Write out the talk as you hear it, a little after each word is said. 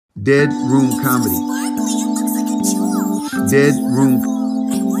Dead Room Comedy. Dead Room.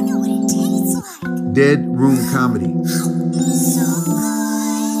 Dead Room Comedy.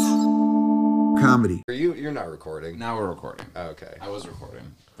 Comedy. You're not recording. Now we're recording. Oh, okay. I was recording,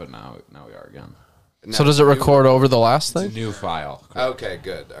 but now we are again. So does it record over the last It's a thing? new file. Okay,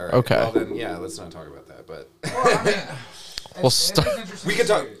 good. All right. Okay. Well then, yeah. Let's not talk about that. But We'll start. we can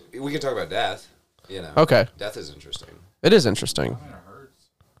talk. We can talk about death. You know. Okay. Death is interesting. It is interesting.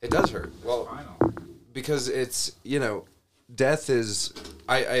 It does hurt. Well, because it's, death is.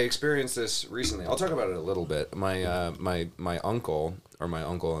 I experienced this recently. I'll talk about it a little bit. My uncle, or my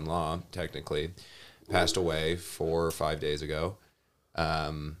uncle-in-law, technically, passed away 4 or 5 days ago.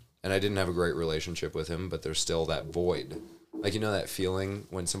 And I didn't have a great relationship with him, but there's still that void. Like, that feeling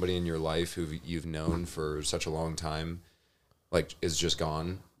when somebody in your life who you've known for such a long time, like, is just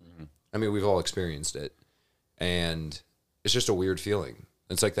gone. Mm-hmm. I mean, we've all experienced it. And it's just a weird feeling.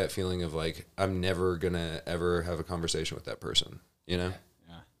 It's like that feeling of, like, I'm never going to ever have a conversation with that person, Yeah.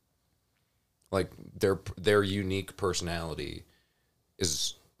 Like, their unique personality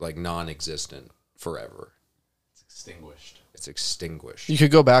is, like, non-existent forever. It's extinguished. It's extinguished. You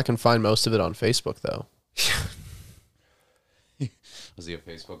could go back and find most of it on Facebook, though. Was he a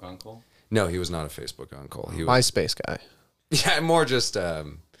Facebook uncle? No, he was not a Facebook uncle. He was, MySpace guy. yeah, more just,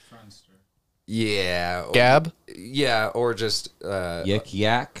 Friendster. yeah. Gab? Yeah, or just Yik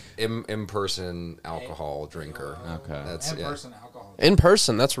yak. in-person alcohol drinker. Okay. That's yeah. In-person alcohol. In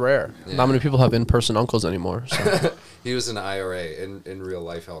person, that's rare. Not many people have in-person uncles anymore. So. He was an IRA, in real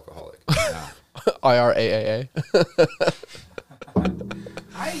life alcoholic. IRAAA.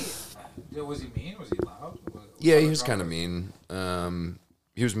 Was he mean? Was he loud? Yeah, he was kind of mean.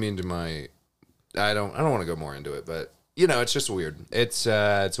 He was mean to my. I don't want to go more into it, but it's just weird. It's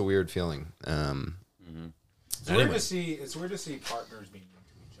a weird feeling. It's weird to see. It's weird to see partners being mean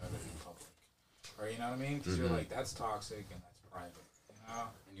to each other in public, or you know what I mean? Because you're like, that's toxic and that's private.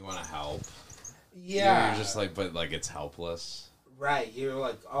 And you want to help. Yeah. You're just like, but like it's helpless. Right. You're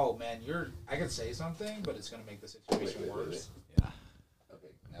like, oh man, I could say something, but it's gonna make the situation worse. Yeah. Okay,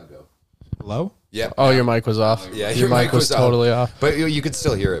 now go. Hello. Yeah. Oh, your mic was off. Yeah, your mic was totally off. But you could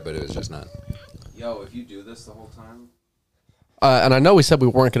still hear it, but it was just not. Yo, if you do this the whole time. And I know we said we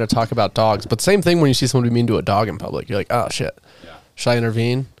weren't going to talk about dogs, but same thing when you see someone be mean to a dog in public. You're like, oh, shit. Yeah. Should I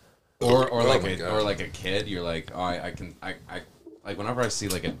intervene? Or like my God. like a kid, you're like, oh, I like whenever I see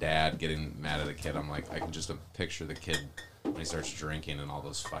like a dad getting mad at a kid, I'm like, I can just picture the kid when he starts drinking and all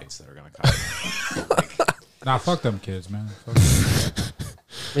those fights that are gonna come. Nah, fuck them kids, man. Fuck them.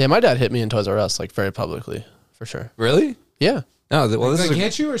 Yeah, my dad hit me in Toys R Us, like, very publicly, for sure. Really? Yeah. No. Well, this Like is.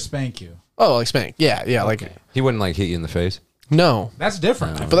 hit you or spank you? Oh, like spank. Yeah, like, He wouldn't like hit you in the face. no. That's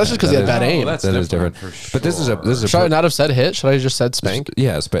different. But that's just because he had bad aim. that's That is different. for sure. But this is a. Should I not have said hit? Should I have just said spank?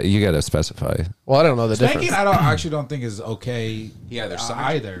 Yeah, you got to specify. Well, I don't know the Spanking, difference. I actually don't think is okay. Yeah, there's some-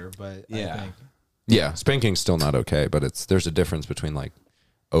 either, but Yeah. I think. Yeah, spanking's still not okay, but there's a difference between like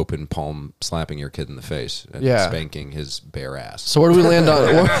open palm slapping your kid in the face and Yeah. spanking his bare ass. So where do we land on?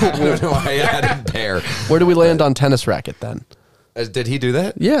 I don't know why I added bare. Where do we land on tennis racket then? Did he do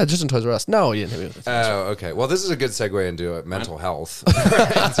that? Yeah, just in Toys R Us. No, you didn't hit me with the tennis racket. Oh, okay. Well, this is a good segue into mental health.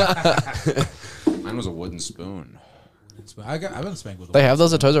 Mine was a wooden spoon. I've been spanked with. They have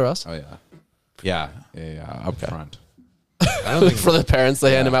those at Toys R Us? Oh yeah. Yeah. Up front. I don't think For the parents,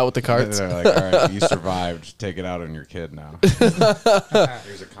 they hand them out with the carts. They're like, all right, you survived. Take it out on your kid now.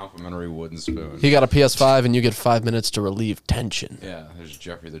 Here's a complimentary wooden spoon. He got a PS5 and you get 5 minutes to relieve tension. Yeah, there's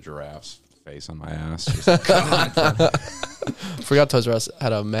Jeffrey the giraffe's face on my ass. Forgot Toys R Us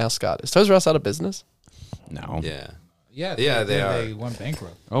had a mascot. Is Toys R Us out of business? No. Yeah. Yeah, they are. They went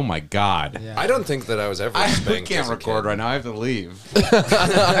bankrupt. Oh my God. Yeah. I don't think that I was ever I spanked. can't as a record kid. right now. I have to leave.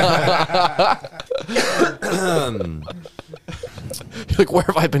 You're like, where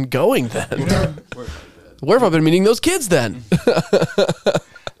have I been going then? Where have I been meeting those kids then?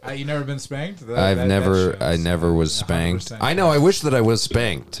 You never been spanked? I never was 100%. spanked. I know. I wish that I was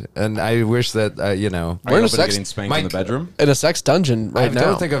spanked, and I wish that Are you in a open to sex- getting spanked my- in the bedroom? In a sex dungeon right I now.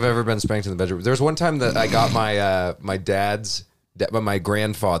 don't think I've ever been spanked in the bedroom. There was one time that I got my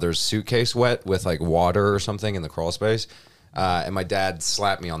grandfather's suitcase wet with like water or something in the crawl space, and my dad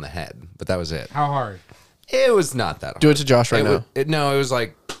slapped me on the head. But that was it. How hard? It was not that hard. Do it to Josh right now. No, it was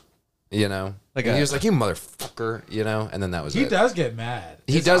like, Like and a- he was like, "You motherfucker," and then that was He it. does get mad.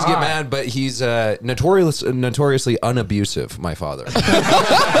 He It's does get odd. mad, but he's notoriously unabusive. My father,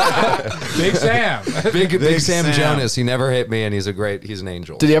 Big Sam. big Sam Sam. Jonas. He never hit me, and he's an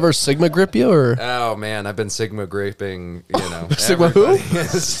angel. Did he ever Sigma grip you or? Oh man, I've been Sigma gripping. Sigma who? everybody.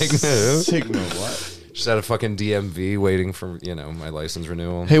 Sigma who? Sigma what? Just at a fucking DMV waiting for, my license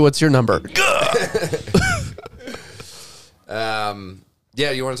renewal. Hey, what's your number?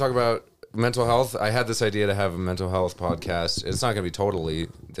 Yeah, you want to talk about mental health? I had this idea to have a mental health podcast. It's not going to be totally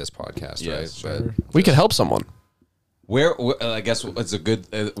this podcast, right? Sure. We could help someone. Where I guess it's a good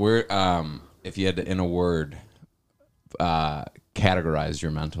if you had to, in a word, categorize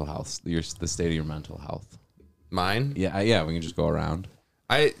your mental health, the state of your mental health. Mine? Yeah, we can just go around.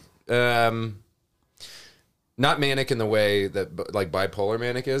 Not manic in the way that like bipolar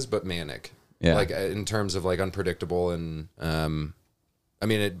manic is, but manic. Yeah. Like in terms of like unpredictable and I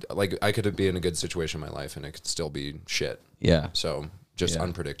mean, I could be in a good situation in my life and it could still be shit. Yeah. So just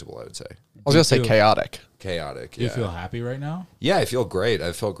unpredictable, I would say. I was gonna say chaotic. Chaotic. Do you feel happy right now? Yeah, I feel great.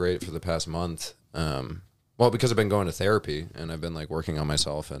 I've felt great for the past month. Well, because I've been going to therapy and I've been like working on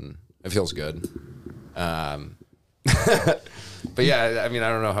myself and it feels good. But yeah, I mean, I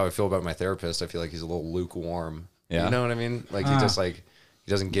don't know how I feel about my therapist. I feel like he's a little lukewarm. Yeah. You know what I mean? Like he just like,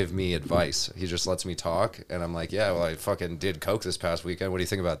 he doesn't give me advice. He just lets me talk. And I'm like, yeah, well, I fucking did coke this past weekend. What do you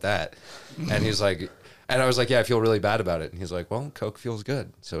think about that? And he's like, and I was like, yeah, I feel really bad about it. And he's like, well, coke feels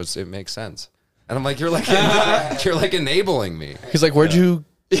good. So it makes sense. And I'm like, you're like enabling me. He's like, where'd you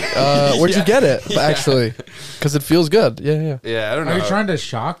get it? Actually, because it feels good. Yeah. Yeah, I don't know. Are you trying to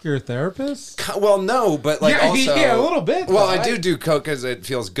shock your therapist? Well, no, but like also, yeah, a little bit. Well, though, I do coke because it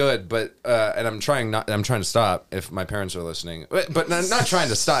feels good, but and I'm trying to stop if my parents are listening, but not trying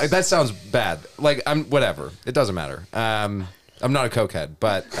to stop. That sounds bad. Like I'm whatever. It doesn't matter. I'm not a cokehead,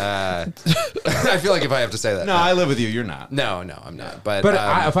 but I feel like if I have to say that, No, I live with you. You're not. no, I'm not. But But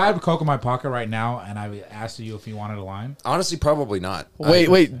if I had coke in my pocket right now and I asked you if you wanted a lime, honestly, probably not.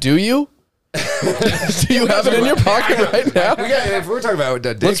 Wait, do you? Do you have it in your pocket right now? If we're talking about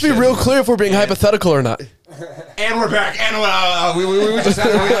addiction, Let's be real clear if we're being hypothetical or not. And we're back. And we just had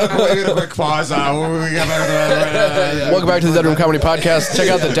a quick pause. Welcome back to the Dead Room Comedy Podcast. Check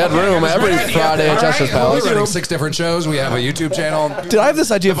out the Dead Room every Friday at Justice We're Palace. running 6 different shows. We have a YouTube channel. Dude, I have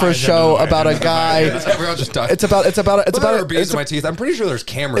this idea for a show about a guy. We're all just It's about bees in my teeth. I'm pretty sure there's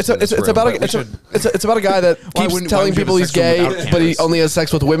cameras. It's about a guy that keeps wouldn't telling you people have he's sex with him gay, without but he cameras? only has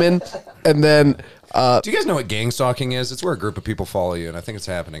sex with women, and then Do you guys know what gang stalking is? It's where a group of people follow you, and I think it's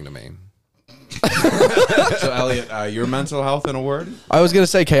happening to me. So, Elliot, your mental health in a word? I was gonna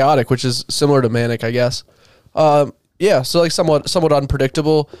say chaotic, which is similar to manic, I guess. Yeah, so like somewhat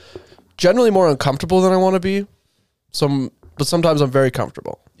unpredictable. Generally more uncomfortable than I want to be. But sometimes I'm very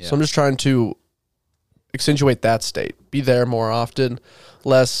comfortable. Yeah. So I'm just trying to accentuate that state. Be there more often,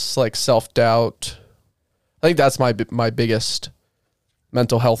 less like self-doubt. I think that's my biggest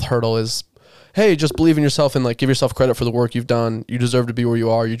mental health hurdle is, hey, just believe in yourself and like give yourself credit for the work you've done. You deserve to be where you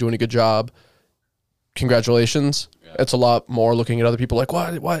are. You're doing a good job. Congratulations. Yeah. It's a lot more looking at other people like,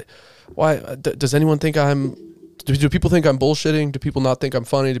 why? Does anyone think do people think I'm bullshitting? Do people not think I'm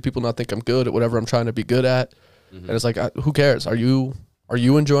funny? Do people not think I'm good at whatever I'm trying to be good at? Mm-hmm. And it's like, who cares? Are you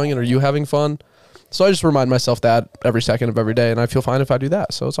enjoying it? Are you having fun? So I just remind myself that every second of every day, and I feel fine if I do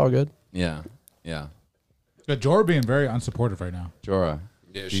that. So it's all good. Yeah. Jorah being very unsupportive right now. Jorah.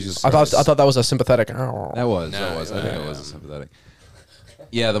 Yeah, Jesus I thought that was a sympathetic. That was. I think it was sympathetic.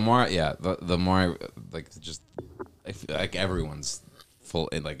 Yeah, the more I, like just I feel like everyone's full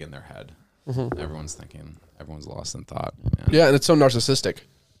in their head. Mm-hmm. Everyone's thinking. Everyone's lost in thought. Yeah, and it's so narcissistic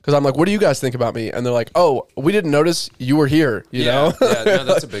because I'm like, what do you guys think about me? And they're like, oh, we didn't notice you were here. You know? Yeah, no,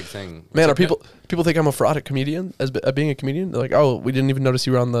 that's a big thing. Man, are people think I'm a fraud at comedian at being a comedian? They're like, oh, we didn't even notice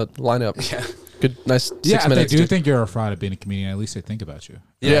you were on the lineup. Yeah. Good, nice 6 minutes. Yeah, if they do think you're a fraud at being a comedian, at least they think about you.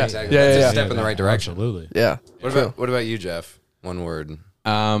 Yeah, exactly. Yeah, that's a step in the right direction. Absolutely. Yeah. What about you, Jeff? One word.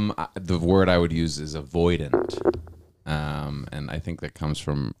 The word I would use is avoidant, and I think that comes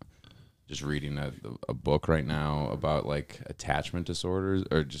from just reading a book right now about like attachment disorders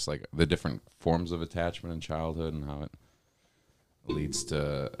or just like the different forms of attachment in childhood and how it leads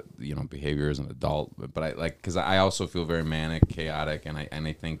to behavior as an adult. But because I also feel very manic, chaotic, and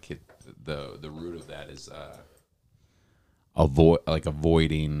I think the root of that is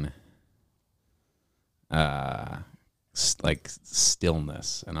avoiding like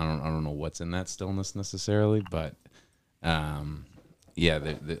stillness, and I don't know what's in that stillness necessarily, but a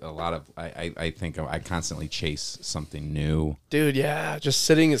lot of I think I constantly chase something new. Dude, yeah, just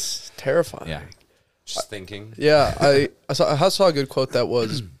sitting is terrifying. Yeah. Just thinking. Yeah, I saw a good quote that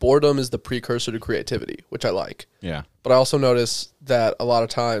was boredom is the precursor to creativity, which I like. Yeah. But I also notice that a lot of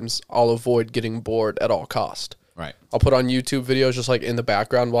times I'll avoid getting bored at all cost. Right. I'll put on YouTube videos just like in the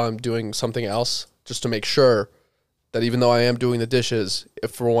background while I'm doing something else, just to make sure that even though I am doing the dishes,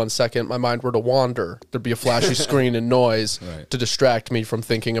 if for 1 second my mind were to wander, there'd be a flashy screen and noise to distract me from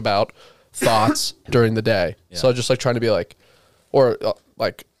thinking about thoughts during the day. So I just like trying to be like, or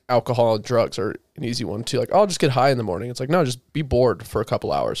like alcohol and drugs are an easy one too. Like, I'll just get high in the morning. It's like, no, just be bored for a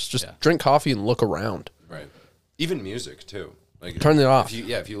couple hours. Just drink coffee and look around. Right. Even music too. Like turn it off.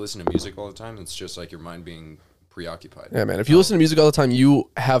 If you listen to music all the time, it's just like your mind being preoccupied. Yeah, man. If you listen to music all the time, you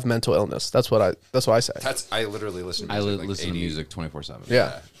have mental illness. That's what I say. I literally listen to I music. listen to music 24/7.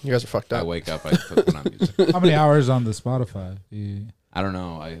 Yeah. You guys are fucked I up. wake up, I put on music. How many hours on the Spotify? I don't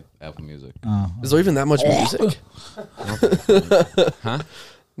know. I Apple Music. Is there even that much music? Huh?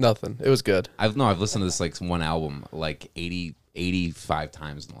 Nothing. It was good. I've listened to this like one album like 85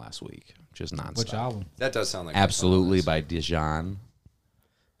 times in the last week. Just nonstop. Which album? That does sound like Absolutely by Dijon.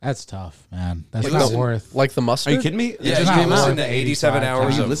 That's tough, man. That's Like not the- worth. Like the mustard? Are you kidding me? Yeah, It's you not listen worth to 87 85 hours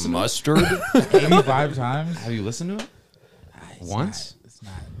times. of Listen to it? mustard. 85 times. Have you listened to it? Once? It's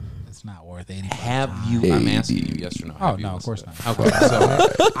not. It's not worth 85. Have times. you? I'm asking you, yes or no. Oh Have you no, of course listened not. to it? Okay,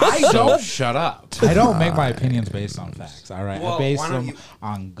 so I so don't. shut up. I don't make my opinions based on facts. All right, Well, I base why don't them you-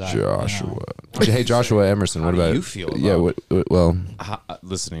 on gut. you know. Hey, Joshua Emerson, what How do about you feel Yeah, about- well,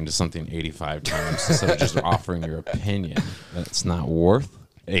 Listening to something 85 times instead of just offering your opinion, that's not worth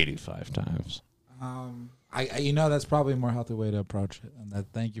 85 times. I that's probably a more healthy way to approach it. And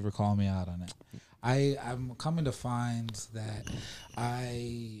thank you for calling me out on it. I'm coming to find that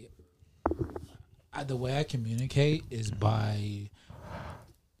the way I communicate is by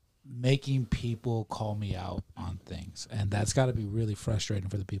making people call me out on things, and that's got to be really frustrating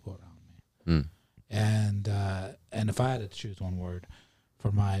for the people around me. And if I had to choose one word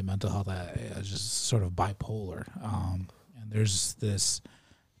for my mental health, I was just sort of bipolar. And there's this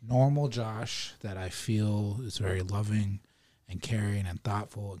normal Josh that I feel is very loving and caring and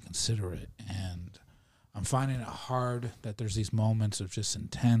thoughtful and considerate, and I'm finding it hard that there's these moments of just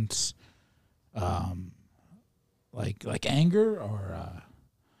intense, like anger or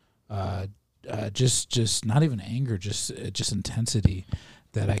just not even anger, just intensity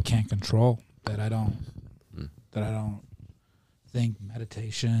that I can't control. That I don't think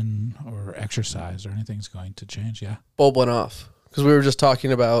meditation or exercise or anything's going to change. Yeah. Bulb went off. Because we were just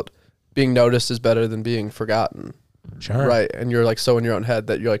talking about being noticed is better than being forgotten. Sure. Right. And you're like so in your own head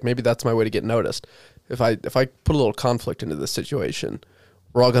that you're like, maybe that's my way to get noticed. If I put a little conflict into this situation,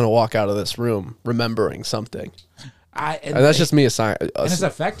 we're all going to walk out of this room remembering something. And that's just me and it's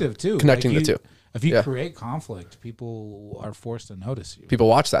effective too. Connecting Like the two. If you Yeah. create conflict, people are forced to notice you. People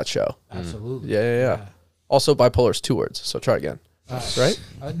watch that show. Absolutely. Yeah. Also, bipolar is 2 words. So try again. Right?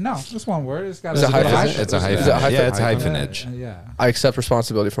 No, it's one word. It's got Is it hyphen? it's a hyphen. Is it hyphen? Yeah, it's Hyphen? hyphenage. Yeah. I accept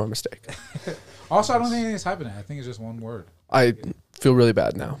responsibility for my mistake. Also, I don't think it's hyphenate. I think it's just one word. I feel really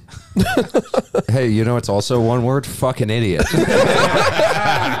bad now. Hey, you know it's also one word? Fucking idiot.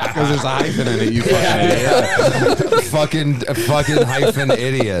 Because there's a hyphen in it, you fucking idiot. fucking hyphen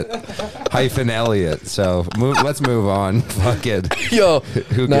idiot. Hyphen Elliot. So let's move on. Fuck it. Yo,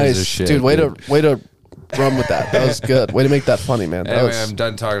 Who gives nice. a shit? Dude, way to run with that. That was good. Way to make that funny, man. That Anyway, was I'm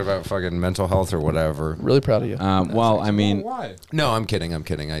done talking about fucking mental health or whatever. really proud of you. Well, I mean, Why? No, I'm kidding.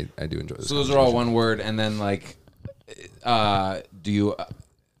 I do enjoy this. so those are all one word, and then like, do you?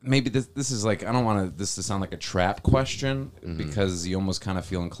 Maybe this is like, I don't want this to sound like a trap question because you almost kind of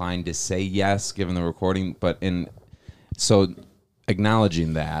feel inclined to say yes given the recording, but so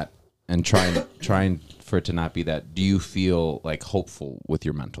acknowledging that and trying for it to not be that. Do you feel like hopeful with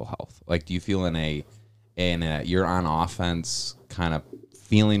your mental health? Like, do you feel in a you're on offense kind of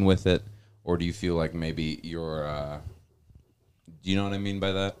feeling with it, or do you feel like maybe you're do you know what I mean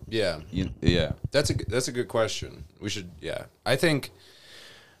by that? Yeah. Yeah. That's a good question. We should, yeah. I think,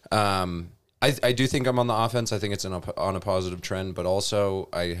 I do think I'm on the offense. I think it's on a positive trend, but also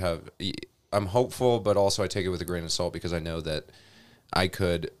I'm hopeful, but also I take it with a grain of salt because I know that I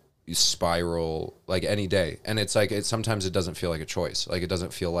could spiral like any day. And it's like, sometimes it doesn't feel like a choice. Like it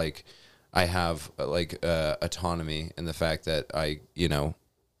doesn't feel like I have like autonomy in the fact that I,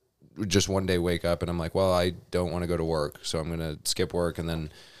 just one day wake up and I'm like, well, I don't want to go to work, so I'm gonna skip work and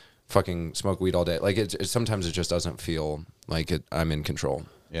then fucking smoke weed all day. Like sometimes it just doesn't feel like I'm in control.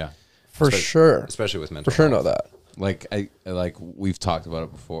 Yeah. For sure. Especially with mental For sure health. know that. Like we've talked about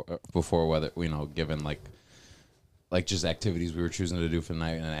it before whether given like just activities we were choosing to do for the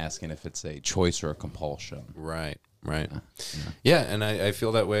night and asking if it's a choice or a compulsion. Right. Yeah, and I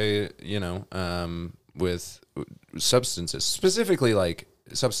feel that way, with substances, specifically like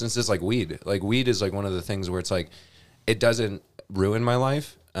substances like weed. Like weed is like one of the things where it's like it doesn't ruin my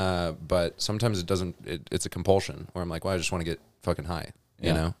life, but sometimes it doesn't. It's a compulsion where I'm like, well, I just want to get fucking high,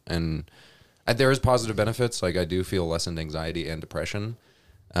 you know. And there is positive benefits. Like I do feel lessened anxiety and depression,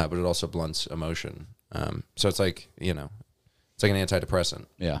 but it also blunts emotion. So it's like it's like an antidepressant.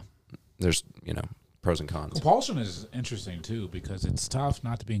 Yeah. there's pros and cons. Compulsion is interesting too because it's tough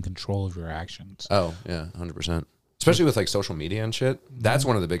not to be in control of your actions. Oh yeah, 100%. Especially with like social media and shit. That's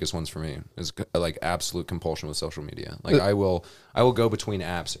one of the biggest ones for me. Is like absolute compulsion with social media. Like I will go between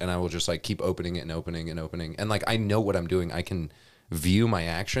apps and I will just like keep opening it and opening and opening. And like I know what I'm doing. I can view my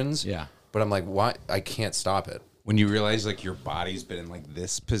actions. Yeah. But I'm like, why? I can't stop it. When you realize like your body's been in like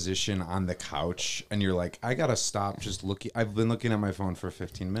this position on the couch and you're like, I gotta stop just looking. I've been looking at my phone for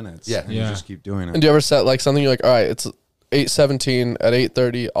 15 minutes. Yeah. And you just keep doing it. And do you ever set like something you're like, all right, it's 8:17 at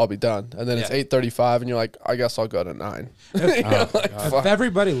 8:30, I'll be done, and then it's 8:35, and you're like, I guess I'll go to 9. If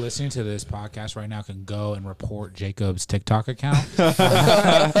everybody listening to this podcast right now can go and report Jacob's TikTok account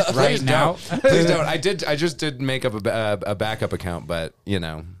right now. Please don't. I just did make up a backup account, but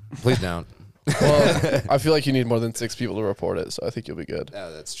please don't. Well, I feel like you need more than 6 people to report it, so I think you'll be good.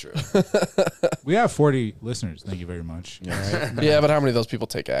 Oh, that's true. We have 40 listeners. Thank you very much. Yeah, but how many of those people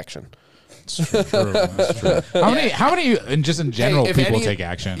take action? That's true. How many, and just in general, Hey, if people any- take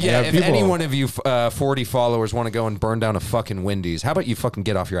action? Yeah, We have if people- any one of you 40 followers want to go and burn down a fucking Wendy's, how about you fucking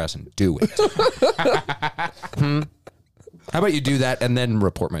get off your ass and do it? How about you do that and then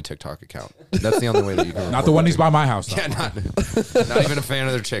report my TikTok account? That's the only way that you can. not the Wendy's by my house. Though. Yeah, not even a fan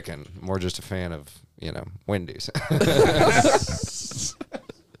of their chicken. More just a fan of Wendy's.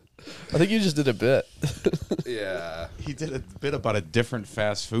 I think you just did a bit. Yeah. He did a bit about a different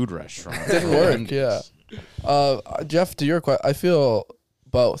fast food restaurant. Didn't work, yeah. Jeff, to your question, I feel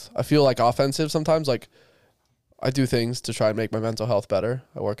both. I feel like offensive sometimes. Like I do things to try and make my mental health better.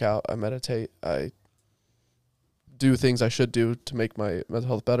 I work out, I meditate, I do things I should do to make my mental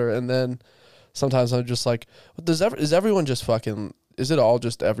health better. And then sometimes I'm just like, is everyone just fucking, is it all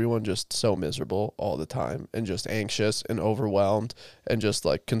just everyone just so miserable all the time and just anxious and overwhelmed and just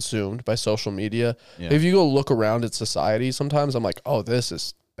like consumed by social media? Yeah. If you go look around at society, sometimes I'm like, oh, this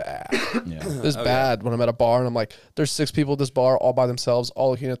is bad. Yeah. This is bad when I'm at a bar and I'm like, there's 6 people at this bar all by themselves,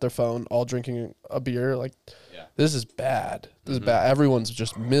 all looking at their phone, all drinking a beer. Like, this is bad. This is bad. Everyone's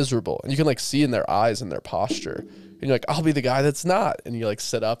just miserable. And you can like see in their eyes and their posture. And you're like, I'll be the guy that's not. And you like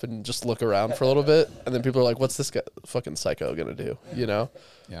sit up and just look around for a little bit. And then people are like, what's this guy, fucking psycho going to do?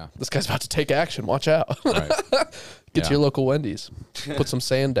 Yeah. This guy's about to take action. Watch out. Right. Get to your local Wendy's. Put some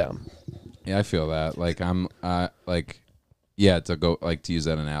sand down. Yeah, I feel that. Like I'm yeah, to use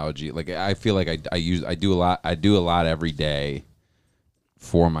that analogy. Like I feel like I do a lot every day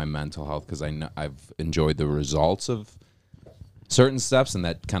for my mental health because I know I've enjoyed the results of certain steps and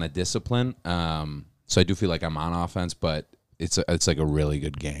that kind of discipline. So I do feel like I'm on offense, but it's like a really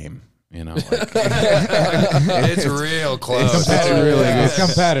good game. Like, It's real close. It's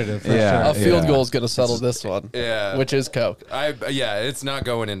competitive. For Yeah. sure. A field goal is going to settle this one. Yeah. Which is Coke. It's not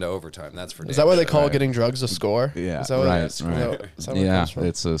going into overtime. That's for Is that why they call Right. getting drugs a score? Yeah, Is that what right, it is? right. Is that where it yeah, comes from?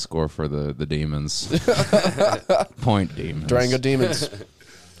 it's a score for the demons. Point demons. Durango Demons.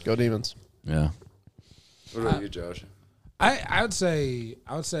 Go Demons. Yeah. What about you, Josh? I would say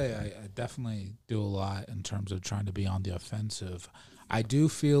I definitely do a lot in terms of trying to be on the offensive. I do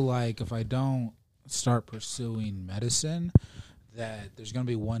feel like if I don't start pursuing medicine, that there's going to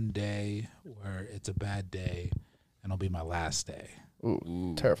be one day where it's a bad day and it'll be my last day.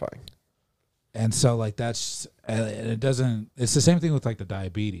 Ooh. Terrifying. And so like that's it's the same thing with like the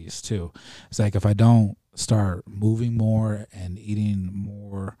diabetes too. It's like if I don't start moving more and eating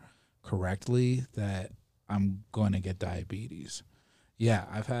more correctly, that I'm going to get diabetes. Yeah,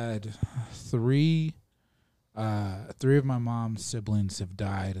 I've had three of my mom's siblings have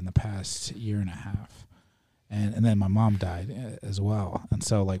died in the past year and a half. And then my mom died as well. And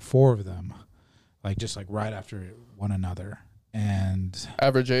so like 4 of them, like just like right after one another. And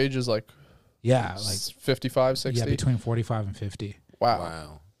Average age is like yeah, like 55, 60. yeah, between 45 and 50.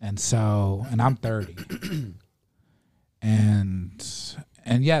 Wow. And so, and I'm 30. and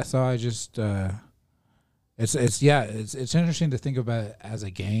yeah, so I just it's interesting to think about it as a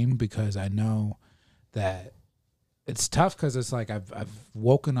game because I know that it's tough because it's like I've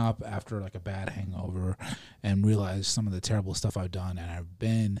woken up after like a bad hangover and realized some of the terrible stuff I've done, and I've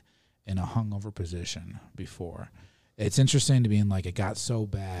been in a hungover position before. It's interesting to be in like it got so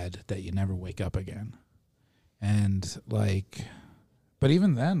bad that you never wake up again, and like, but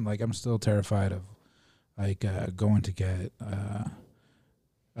even then, like I'm still terrified of like going to get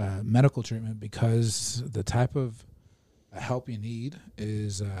medical treatment because the type of help you need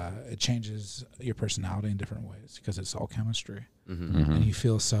is it changes your personality in different ways because it's all chemistry, and you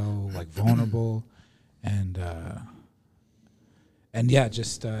feel so like vulnerable and yeah,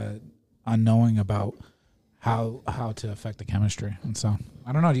 just unknowing about how to affect the chemistry. And so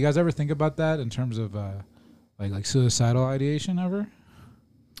I don't know. Do you guys ever think about that in terms of like suicidal ideation ever?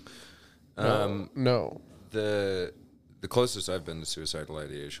 No. The closest I've been to suicidal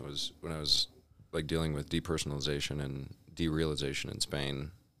ideation was when I was like dealing with depersonalization and derealization in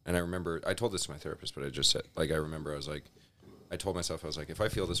Spain. And I remember I told this to my therapist, but I just said, like, I remember I told myself, I was like, if I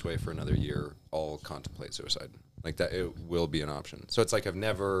feel this way for another year, I'll contemplate suicide. Like that, it will be an option. So it's like I've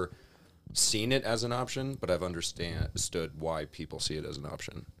never seen it as an option, but I've understood why people see it as an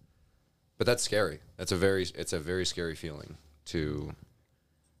option. But that's scary. It's a very scary feeling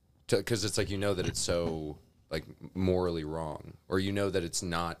because it's like, you know that it's so like morally wrong, or you know that it's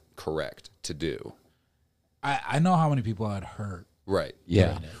not correct to do. I know how many people I'd hurt. Right.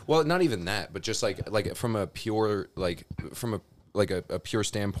 Yeah. Well, not even that, but just like from a pure a pure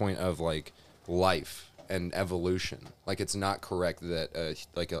standpoint of like life and evolution. Like it's not correct that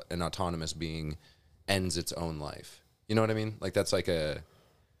an autonomous being ends its own life. You know what I mean? Like that's like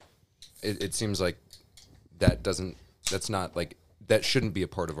it seems like that's not like, that shouldn't be a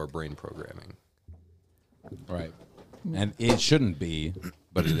part of our brain programming. Right. And it shouldn't be,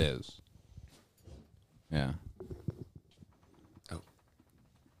 but it is. Yeah.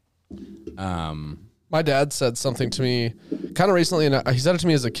 My dad said something to me kind of recently, and he said it to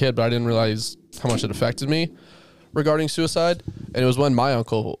me as a kid, but I didn't realize how much it affected me regarding suicide. And it was when my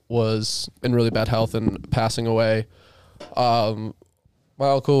uncle was in really bad health and passing away. My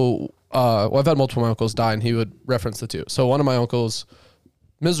uncle, I've had multiple of my uncles die, and he would reference the two. So one of my uncles,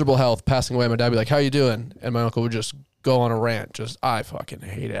 miserable health, passing away, my dad would be like, "How you doing?" And my uncle would just go on a rant, just, "I fucking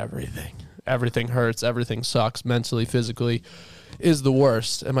hate everything. Everything hurts. Everything sucks. Mentally, physically is the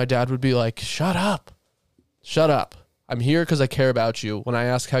worst." And my dad would be like, "Shut up. Shut up. I'm here because I care about you. When I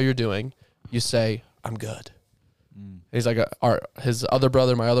ask how you're doing, you say, I'm good." And he's like, his other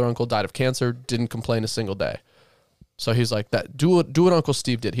brother, my other uncle, died of cancer, didn't complain a single day. So he's like, do what Uncle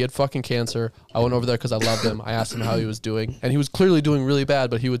Steve did. He had fucking cancer. I went over there because I loved him. I asked him how he was doing. And he was clearly doing really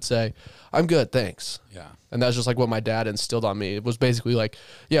bad, but he would say, "I'm good, thanks." Yeah. And that's just like what my dad instilled on me. It was basically like,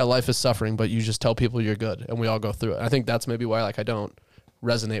 yeah, life is suffering, but you just tell people you're good, and we all go through it. And I think that's maybe why like I don't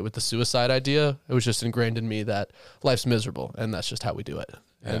resonate with the suicide idea. It was just ingrained in me that life's miserable, and that's just how we do it.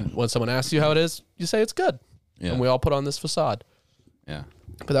 Yeah. And when someone asks you how it is, you say it's good. Yeah. And we all put on this facade. Yeah.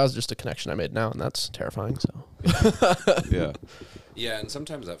 But that was just a connection I made now, and that's terrifying. So Yeah. Yeah, and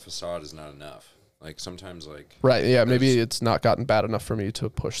sometimes that facade is not enough. Like sometimes like right, yeah, maybe it's not gotten bad enough for me to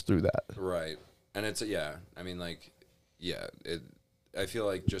push through that. Right. And it's I mean like I feel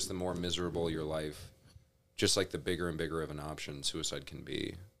like just the more miserable your life, just like the bigger and bigger of an option suicide can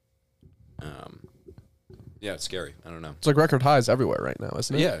be. Yeah, it's scary. I don't know. It's like record highs everywhere right now,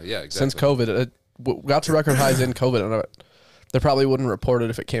 isn't it? Yeah, exactly. Since COVID, it got to record highs in COVID, and they probably wouldn't report it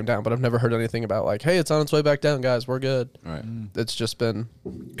if it came down, but I've never heard anything about like, "Hey, it's on its way back down, guys. We're good." Right. It's just been...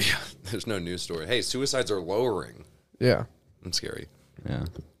 Yeah, there's no news story. Hey, suicides are lowering. Yeah. It's scary. Yeah.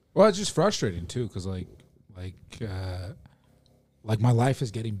 Well, it's just frustrating too, because like my life is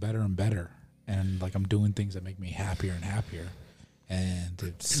getting better and better, and like I'm doing things that make me happier and happier, and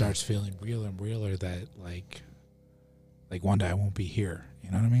it starts feeling realer and realer that like one day I won't be here.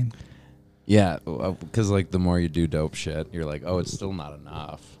 You know what I mean? Yeah, because like the more you do dope shit, you're like, oh, it's still not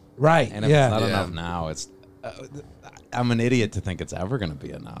enough. Right. And if it's not enough now, it's I'm an idiot to think it's ever going to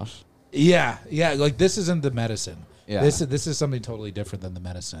be enough. Yeah. Like this isn't the medicine. Yeah. This is something totally different than the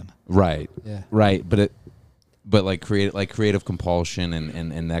medicine. Right. Yeah. Right. But like creative compulsion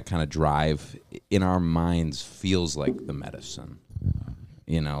and that kind of drive in our minds feels like the medicine.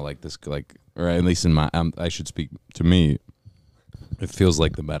 You know, like this, like, or at least in my, I should speak to me. It feels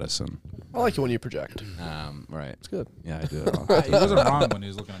like the medicine. I like it when you project. Right. It's good. Yeah, I do it all. He wasn't wrong when he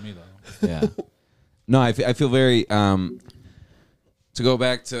was looking at me though. Yeah. No, I feel very, to go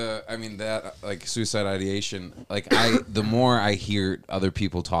back to, I mean, that, like, suicide ideation, like, the more I hear other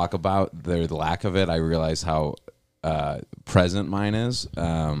people talk about the lack of it, I realize how present mine is.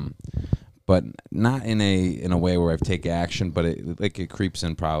 But not in a way where I've taken action, but it creeps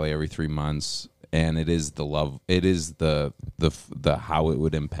in probably every 3 months. And it is the love, it is the how it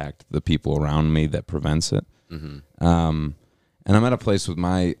would impact the people around me that prevents it. Mm-hmm. And I'm at a place with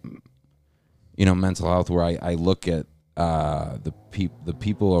my, mental health where I look at the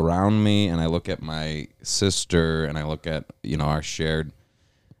people around me, and I look at my sister, and I look at our shared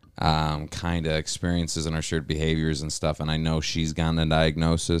kind of experiences and our shared behaviors and stuff. And I know she's gotten a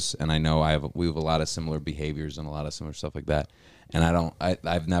diagnosis, and I know we have a lot of similar behaviors and a lot of similar stuff like that. And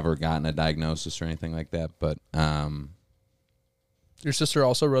I've never gotten a diagnosis or anything like that, but your sister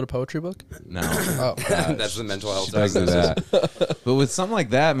also wrote a poetry book? no. Oh, That's the mental health She does do diagnosis. that. But with something like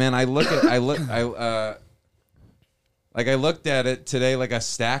that, man, I looked at it today, like a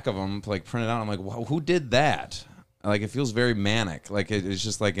stack of them, like printed out. I'm like, wow, who did that? Like it feels very manic. Like it's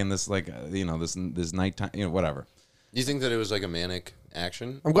just like in this like this nighttime, whatever. You think that it was like a manic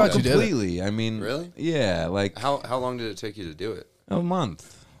action? I'm glad you did it. Completely. I mean, Really? Yeah. Like How long did it take you to do it? a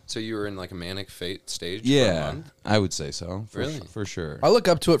month. So you were in like a manic fate stage? For a Yeah, month? I would say so. Really? For sure. I look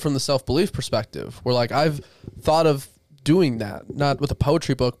up to it from the self-belief perspective, where like I've thought of doing that, not with a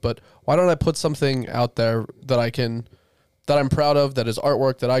poetry book, but why don't I put something out there that I'm proud of, that is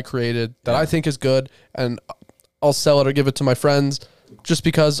artwork that I created, that I think is good, and I'll sell it or give it to my friends just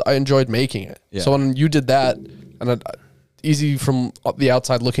because I enjoyed making it. Yeah. So when you did that, and easy from the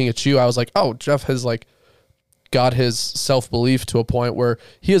outside looking at you, I was like, oh, Jeff has like got his self-belief to a point where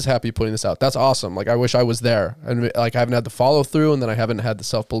he is happy putting this out. That's awesome. Like I wish I was there, and like I haven't had the follow through, and then I haven't had the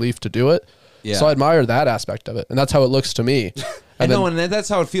self-belief to do it. Yeah. So I admire that aspect of it, and that's how it looks to me. And no, and that's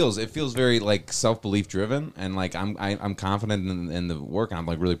how it feels. It feels very like self-belief driven, and like I'm confident in the work, and I'm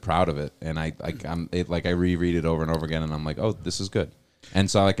like really proud of it. And I reread it over and over again, and I'm like, oh, this is good, and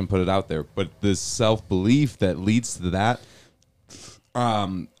so I can put it out there. But the self-belief that leads to that,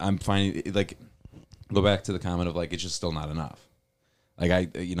 I'm finding it, like, go back to the comment of like it's just still not enough.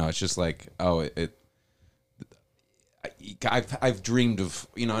 Like it's just like I've dreamed of,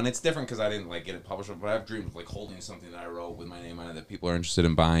 and it's different because I didn't like get it published, but I've dreamed of like holding something that I wrote with my name on it that people are interested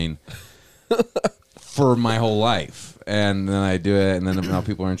in buying for my whole life, and then I do it, and then now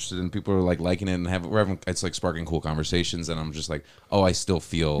people are interested, and people are like liking it, and we're having, it's like sparking cool conversations, and I'm just like, oh, I still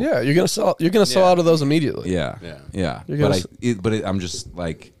feel, Yeah, you're gonna sell out of those immediately. yeah. You're gonna I'm just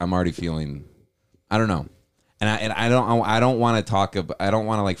like I'm already feeling, I don't know, and I don't want to talk about, I don't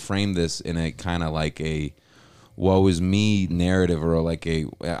want to like frame this in a kind of like a woe is me narrative or like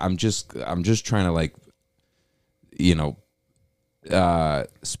I'm just trying to like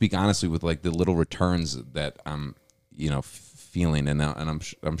speak honestly with like the little returns that I'm feeling, and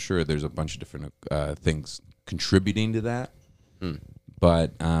I'm sure there's a bunch of different things contributing to that.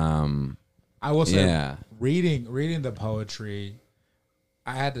 But I will say, yeah. reading the poetry,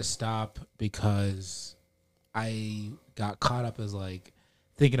 I had to stop because I got caught up as like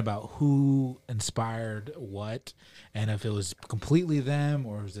thinking about who inspired what, and if it was completely them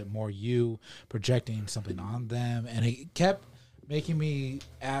or is it more you projecting something on them, and it kept making me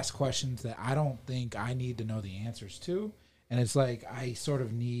ask questions that I don't think I need to know the answers to, and it's like I sort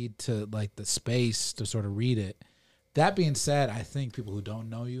of need to like the space to sort of read it. That being said, I think people who don't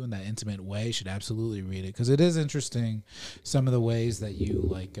know you in that intimate way should absolutely read it, because it is interesting some of the ways that you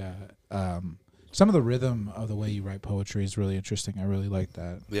like some of the rhythm of the way you write poetry is really interesting. I really like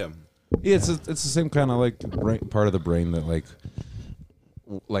that. Yeah. Yeah, it's the same kind of like part of the brain that like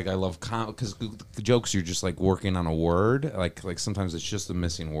I love because the jokes, you're just like working on a word, like sometimes it's just a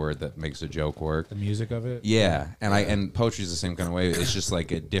missing word that makes a joke work. The music of it. Yeah, and poetry is the same kind of way. It's just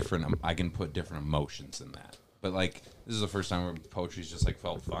like a different. I can put different emotions in that. But like this is the first time where poetry's just like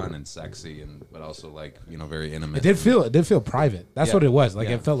felt fun and sexy, but also like very intimate. It did feel private. That's Yeah. what it was. Like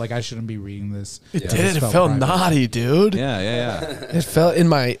Yeah. it felt like I shouldn't be reading this. It It did. just It felt felt private. naughty, dude. Yeah. It felt in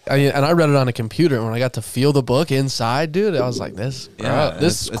my, and I read it on a computer. And when I got to feel the book inside, dude, I was like, this, Yeah,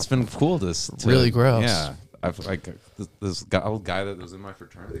 this, it's been cool to really gross. Yeah, I've like this old guy that was in my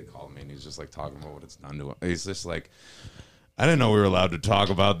fraternity called me, and he's just like talking about what it's done to him. He's just like, I didn't know we were allowed to talk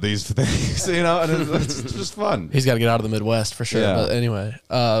about these things, and it's just fun. he's got to get out of the Midwest for sure. Yeah. But anyway,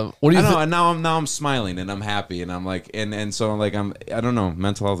 what do you I know, think? and now I'm smiling and I'm happy, and I'm like, and so I'm like, I don't know,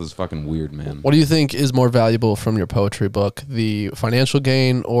 mental health is fucking weird, man. What do you think is more valuable from your poetry book, the financial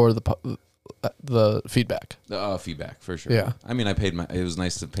gain or the feedback? Feedback for sure. Yeah. I mean, it was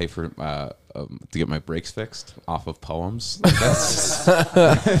nice to pay for to get my brakes fixed off of poems. Like that's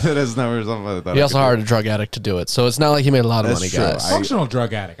that is never something that He also hired a drug addict to do it, so it's not like he made a lot of That's money, true. guys. Functional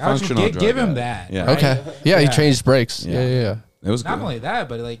drug addict. I would Functional give drug him addict. that. Yeah. right? Okay, yeah, he changed brakes. Yeah. Yeah. It was Not good. only that,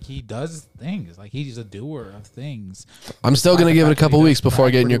 but like he does things. Like he's a doer of things. I'm still gonna Despite give the it a fact that couple he weeks does before I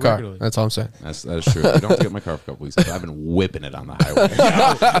get in your pretty car. regularly. That's all I'm saying. That is true. You don't have to get my car for a couple weeks. But I've been whipping it on the highway.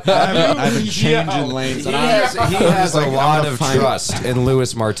 I've been changing lanes. He has a lot of find- trust in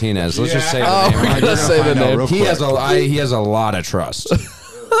Luis Martinez. Let's just say the Oh, name. we're gonna say the name. He has a lot of trust.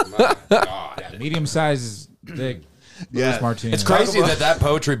 Medium size dick. Yeah. Louis Martinez. It's crazy that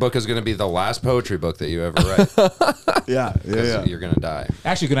poetry book is going to be the last poetry book that you ever write. Yeah. 'Cause you're going to die.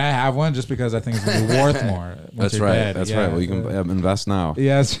 Actually, can I have one just because I think it's gonna be worth more? once That's you're right. dead. That's Yeah. right. Well, you can invest now.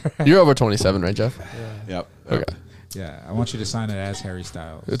 Yeah, that's right. You're over 27, right, Jeff? Yep. Okay. Yeah, I want you to sign it as Harry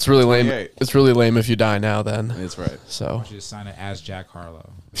Styles. It's really lame. 28. It's really lame if you die now. Then That's right. so I want you to sign it as Jack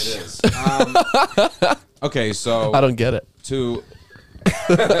Harlow. It is. Okay, so I don't get it. to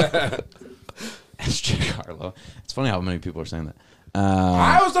SJ Carlo. It's funny how many people are saying that.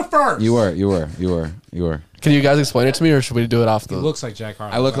 I was the first. You were. Can you guys explain it to me, or should we do it off He the? looks like Jack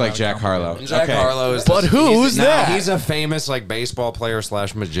Harlow. I look like Jack Harlow. Jack Okay. Harlow is. But who's that? He's a famous like baseball player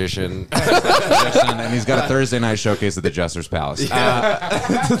 / magician. And he's got a Thursday night showcase at the Jester's Palace.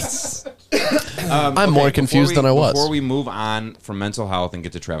 I'm more confused than I was. Before we move on from mental health and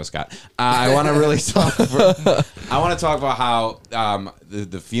get to Travis Scott, I want to really talk. I want to talk about how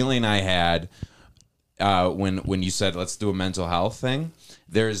the feeling I had when you said let's do a mental health thing.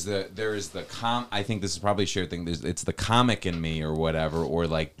 There is the I think this is probably a shared thing. It's the comic in me or whatever, or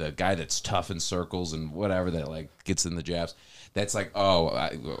like the guy that's tough in circles and whatever that like gets in the jabs. That's like,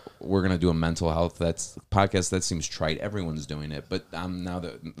 we're gonna do a mental health podcast. That seems trite. Everyone's doing it, but now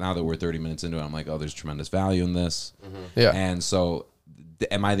that we're 30 minutes into it, I'm like, oh, there's tremendous value in this. Yeah. And so,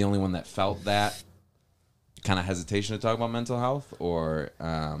 am I the only one that felt that kind of hesitation to talk about mental health, or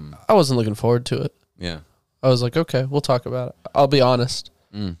I wasn't looking forward to it. yeah? I was like, okay, we'll talk about it. I'll be honest.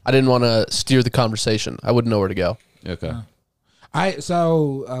 I didn't want to steer the conversation. I wouldn't know where to go. Okay.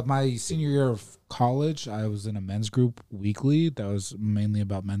 My senior year of college, I was in a men's group weekly that was mainly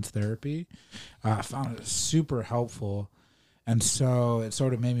about men's therapy. I found it super helpful, and so it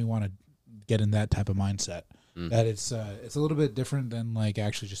sort of made me want to get in that type of mindset. That it's a little bit different than like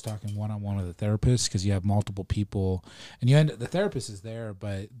actually just talking one-on-one with a therapist, because you have multiple people, and the therapist is there,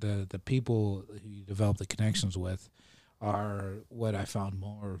 but the people who you develop the connections with are what I found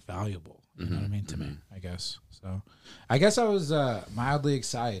more valuable. You know what I mean, to me, I guess. So I guess I was mildly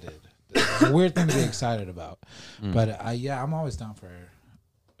excited. It's a weird thing to be excited about, but I'm always down for.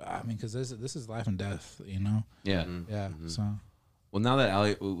 I mean, because this is life and death, you know. Yeah. Yeah. So. Well, now that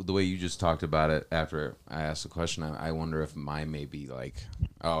Ali, the way you just talked about it after I asked the question, I wonder if mine may be like,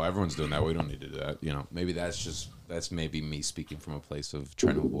 oh, everyone's doing that. We don't need to do that. You know, maybe that's maybe me speaking from a place of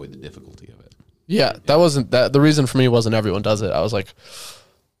trying to avoid the difficulty of it. Yeah, that wasn't that. The reason for me wasn't everyone does it. I was like,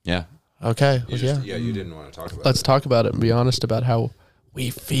 Yeah. okay, You you didn't want to talk about let's it. talk about it and be honest about how we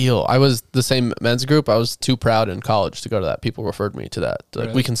feel. I was the same men's group. I was too proud in college to go to that. People referred me to that.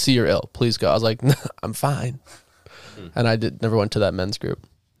 Like, we can see you're ill. Please go. I was like, nah, I'm fine. And I never went to that men's group.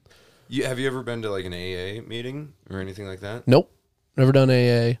 Have you ever been to like an AA meeting or anything like that? Nope. Never done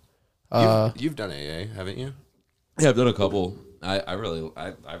AA. You've done AA, haven't you? Yeah, I've done a couple. I've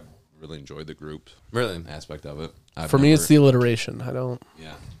really enjoyed the group Really? aspect of it. For me, it's the alliteration. I don't.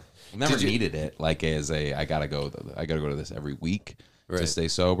 Yeah. I've never needed it. Like as I gotta go to this every week to Right. stay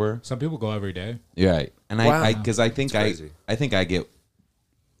sober. Some people go every day. Yeah. Right. And Wow. I think crazy. I think I get.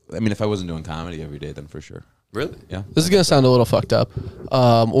 I mean, if I wasn't doing comedy every day, then for sure. Really? Yeah. This is gonna sound a little fucked up.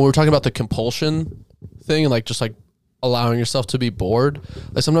 When we're talking about the compulsion thing and like just like allowing yourself to be bored,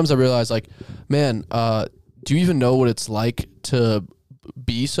 like sometimes I realize like, man, do you even know what it's like to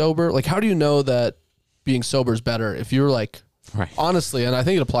be sober? Like, how do you know that being sober is better if you're like, Right. honestly, and I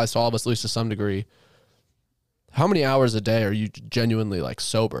think it applies to all of us at least to some degree. How many hours a day are you genuinely like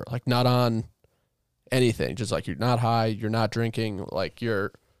sober? Like not on anything, just like you're not high, you're not drinking, like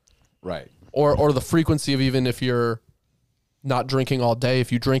you're. Right. Or the frequency of even if you're not drinking all day,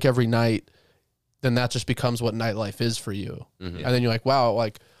 if you drink every night, then that just becomes what nightlife is for you. And then you're like, wow,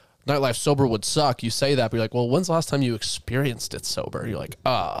 like nightlife sober would suck. You say that, but you're like, well, when's the last time you experienced it sober? You're like,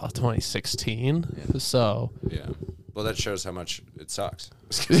 2016. So Yeah. Well, that shows how much it sucks.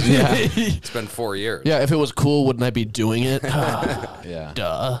 yeah, It's been 4 years. yeah. If it was cool, wouldn't I be doing it? Yeah.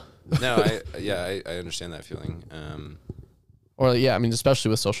 Duh. No, I understand that feeling. Or yeah, I mean, especially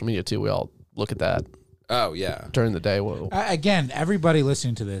with social media too, we all look at that Oh yeah. during the day. Whoa. Again, everybody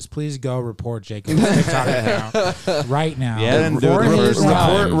listening to this, please go report Jacob's TikTok account right now. Yeah, then do it Report the his first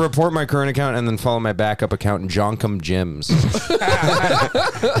time. life. Report my current account and then follow my backup account, Jonkum Gyms.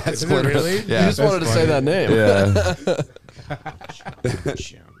 Is it really? You just wanted to say that name.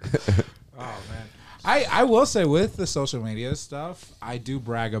 Oh man, I will say with the social media stuff, I do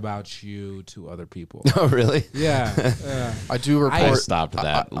brag about you to other people. Oh really? Yeah, I do I report. stopped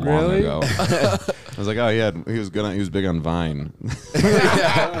that long Really? ago. I was like, oh yeah, he was big on Vine.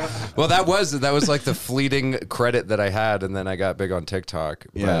 Well, that was like the fleeting credit that I had, and then I got big on TikTok.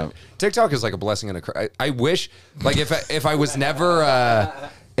 But Yeah. TikTok is like a blessing and a curse. I wish, like, if I was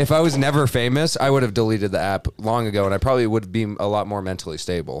never. If I was never famous, I would have deleted the app long ago, and I probably would be a lot more mentally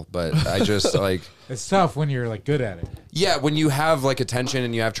stable. But I just like, it's tough when you're like good at it. yeah, when you have like attention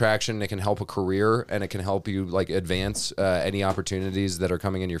and you have traction, it can help a career and it can help you like advance any opportunities that are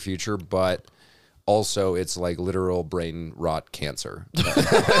coming in your future. But also, it's like literal brain rot cancer,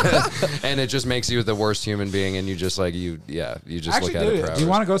 and it just makes you the worst human being. And you just like you just Actually, look at it. For do hours. you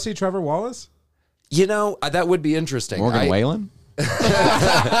want to go see Trevor Wallace? You know, that would be interesting. Morgan I- Whalen?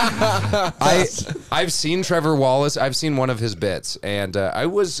 I've seen Trevor Wallace. I've seen one of his bits, and I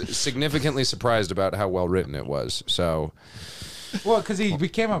was significantly surprised about how well written it was. So, Well, because he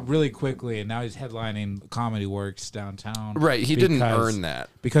became up really quickly, and now he's headlining Comedy Works downtown. right, he didn't because- earn that.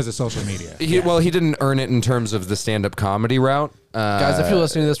 because of social media. Well, he didn't earn it in terms of the stand-up comedy route. Guys, if you're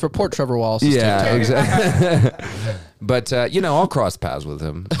listening to this, report Trevor Wallace. Yeah, exactly. But I'll cross paths with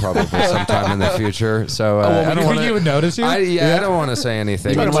him probably sometime in the future. So I don't You want think he would notice you? I don't want to say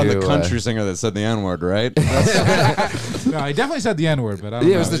anything. Talking about the to, country singer that said the N word, right? No, he definitely said the N word, but I don't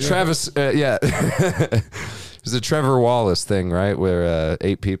know. it was the Travis. It was the Trevor Wallace thing, right? Where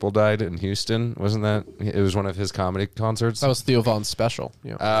 8 people died in Houston. Wasn't that? It was one of his comedy concerts. That was Theo Von's special.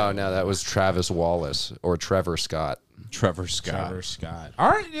 Yeah. Oh no, that was Travis Wallace or Trevor Scott. Trevor Scott. Trevor Scott.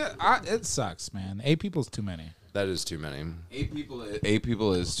 All right, yeah, it sucks, man. 8 people's too many. That is too many. 8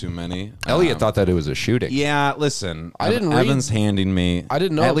 people is too many. Elliot thought that it was a shooting. Yeah, listen. I didn't read- Evan's handing me. I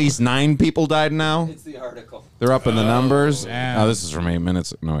didn't know. At least 9 people died now. It's the article. They're up in the numbers. damn. Oh, this is from 8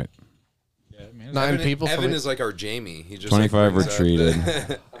 minutes. No, wait. 9 people. from Evan it. is like our Jamie. He just 25 like, brings up retreated.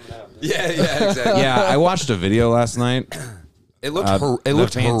 yeah, exactly. Yeah, I watched a video last night. It looked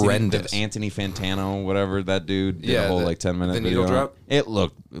horrendous. Anthony Fantano, whatever that dude did Yeah, a whole the- like 10-minute the video. needle drop? It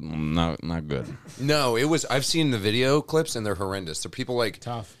looked not good. No, it was. I've seen the video clips and they're horrendous. They're people like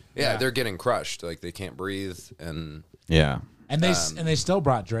Tough. Yeah, Yeah. they're getting crushed. Like they can't breathe and Yeah. And they still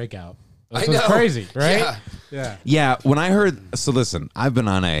brought Drake out. Which I was know. crazy, right? Yeah. Yeah. Yeah, when I heard, so listen, I've been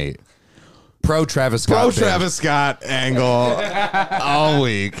on a pro Travis Scott. Scott angle all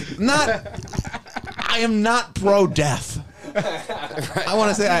week. I am not pro death. I want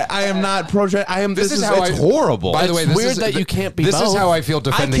to say I am not pro. I am. This is how it's horrible. By the way, It's this weird is that you can't be This is both. how I feel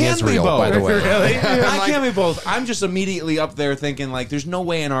defending I can be Israel. both. By the way, I can't be both. I'm just immediately up there thinking like, there's no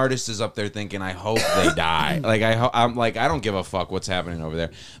way an artist is up there thinking, I hope they die. Like I'm like, I don't give a fuck what's happening over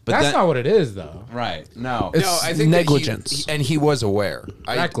there. But That's then, not what it is, though. right. No. It's No, I think negligence. and he was aware.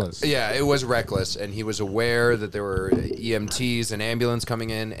 Reckless. Yeah, it was reckless, and he was aware that there were EMTs and ambulance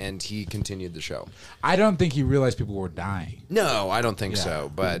coming in, and he continued the show. I don't think he realized people were dying. No, I don't think Yeah.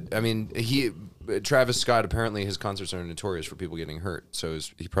 so. But I mean, Travis Scott, apparently his concerts are notorious for people getting hurt, so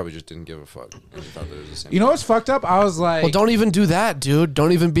he probably just didn't give a fuck. And he thought that it was the same. You know what's fucked up? I was like, Well, don't even do that, dude.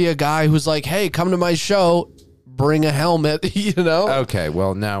 Don't even be a guy who's like, hey, come to my show, bring a helmet, you know? Okay,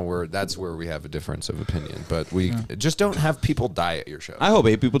 well now that's where we have a difference of opinion, but we just don't have people die at your show. I hope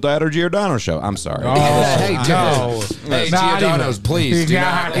 8 people die at our Giordano show. I'm sorry. oh, Hey, dude. no. Hey, Not Giordano's, even. please do Yeah,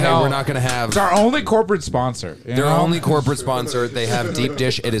 not. Hey, no. we're not going to have. It's our only corporate sponsor. you Their know? only corporate sponsor. They have deep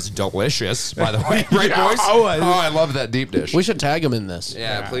dish. It is delicious, by the way. Right, boys? Oh, I love that deep dish. We should tag him in this.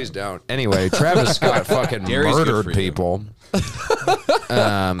 Yeah, please don't. Anyway, Travis Scott fucking Gary's good murdered for you. people.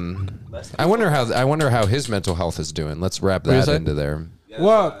 I wonder how his mental health is doing. Let's wrap you that say? into there.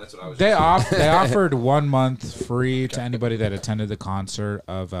 Well, they offered 1 month free to anybody that attended the concert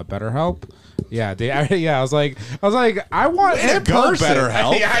of BetterHelp. Yeah, I was like, I want in go, person.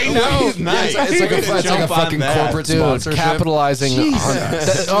 BetterHelp. Yeah, I know. Nice. It's like a fucking corporate Dude, sponsorship. capitalizing on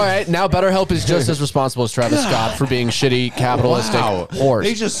all right, now BetterHelp is just as responsible as Travis Scott for being shitty, capitalistic whores.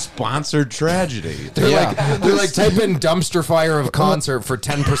 They just sponsored tragedy. They're like type in dumpster fire of concert for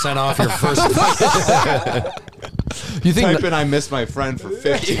 10% off your first. You think Type in I miss my friend for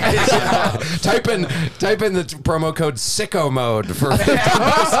 50. type in the promo code sicko mode for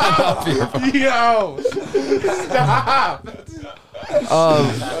 50% off your. Yo, stop.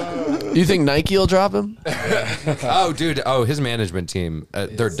 you think Nike will drop him? Oh, dude. Oh, his management team.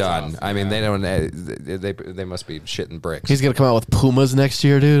 They're done. I mean, they don't. They must be shitting bricks. He's gonna come out with Pumas next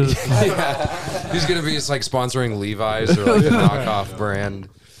year, dude. He's gonna be just like sponsoring Levi's or like a knockoff brand.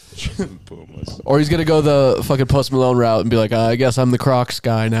 Or he's gonna go the fucking Post Malone route and be like, I guess I'm the Crocs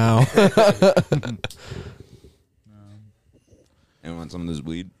guy now. And want some of this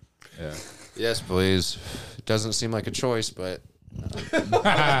weed? Yeah. Yes, please. Doesn't seem like a choice, but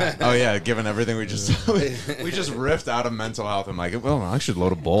Oh yeah, given everything we just we just riffed out of mental health. I'm like, well, I should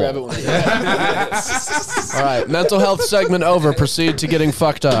load a bowl. All right, mental health segment over. Proceed to getting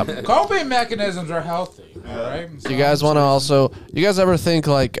fucked up. Coping mechanisms are healthy. All right. You guys want to also? You guys ever think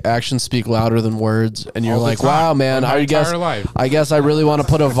like actions speak louder than words, and you're All the like, time. wow, man, My I guess entire life. I really want to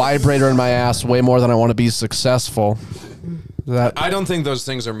put a vibrator in my ass way more than I want to be successful. That I don't think those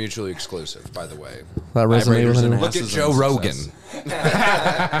things are mutually exclusive. By the way, that resonated with Vibrators and anyone? look at asses Joe and Rogan. success.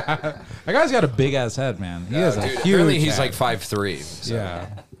 That guy's got a big ass head, man. He has a Dude, huge. apparently he's head. like 5'3". Yeah.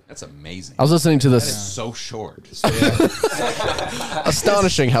 That's amazing. I was listening to That is this. so short.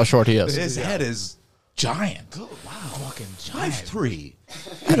 Astonishing how short he is, His head is Giant. Wow. Fucking giant. 5'3".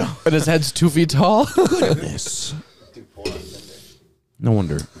 and his head's 2 feet tall. Goodness. No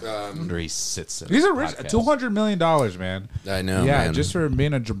wonder. He sits in. He's a this rich, podcast. $200 million, man. I know, Yeah, man. just for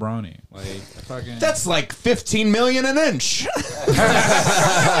being a jabroni. Like, fucking. That's like 15 million an inch.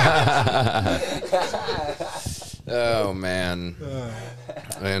 Oh man.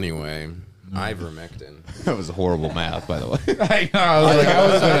 Anyway, ivermectin. That was horrible math, by the way. I know. I was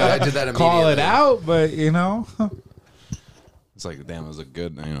I gonna did that call it immediately. out, but you know. It's like, damn, it was a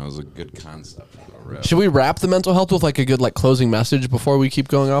good, it was a good concept. Should we wrap the mental health with like a good like closing message before we keep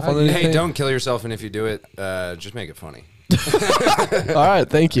going off on anything? Hey, don't kill yourself, and if you do it, just make it funny. All right,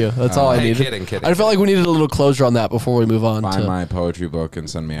 thank you. That's all I Hey, needed. kidding. I felt like we needed a little closure on that before we move on. Buy To, my poetry book and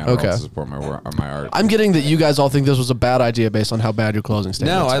send me out Okay. to support my work, my art. I'm getting that you guys all think this was a bad idea based on how bad your closing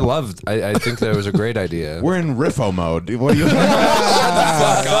statement No, is. I loved. I think that was a great idea. We're in riffo mode. What are you?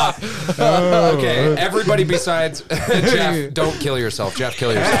 Okay, everybody besides Jeff, don't kill yourself. Jeff,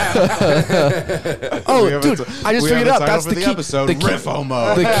 kill yourself. Oh, dude, I just figured out. That's the key. episode. The key- Riffo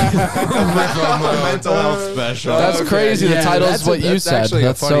mode. the key- Mental health special. That's crazy. The title is what you said. Actually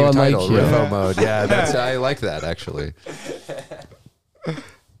That's a so funny unlike title, you. Riffo mode. Yeah, that's I like that actually.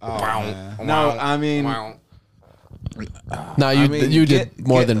 No, I mean, No, you did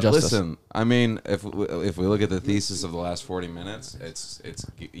more than justice. Listen, I mean, if we look at the thesis of the last 40 minutes, it's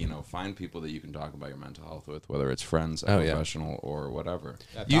find people that you can talk about your mental health with, whether it's friends, a professional, or whatever.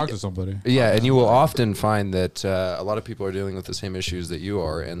 Talk to somebody. Yeah, and you will often find that a lot of people are dealing with the same issues that you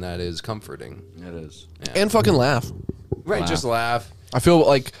are, and that is comforting. It is. And fucking laugh. Right, just laugh. I feel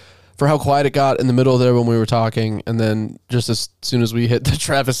like for how quiet it got in the middle there when we were talking, and then just as soon as we hit the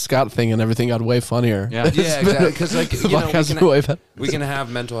Travis Scott thing and everything got way funnier. Yeah. Yeah, exactly. Because like The podcast is way better. we can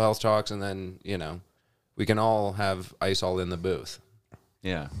have mental health talks, and then we can all have ice all in the booth.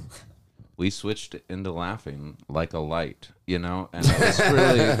 Yeah. We switched into laughing like a light, and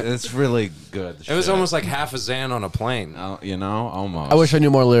it's really good. It was almost like half a Xan on a plane. Almost. I wish I knew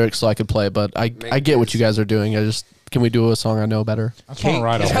more lyrics so I could play, but I get what you guys are doing. Can we do a song I know better? I just want to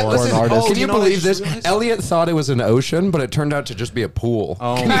ride a horse. Listen, artist. Can you believe this? Elliot thought it was an ocean, but it turned out to just be a pool.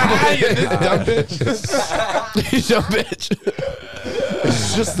 Oh my Dumb bitch. You dumb bitch.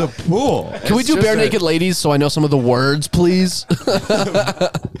 It's just the pool. Can we do just bare a- naked ladies so I know some of the words, please?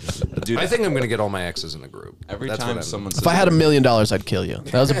 Dude, I think I'm going to get all my exes in a group. every That's what time I'm- someone says If I had $1 million, I'd kill you.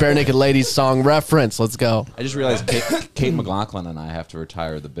 That was a bare naked ladies song reference. Let's go. I just realized Kate McLaughlin and I have to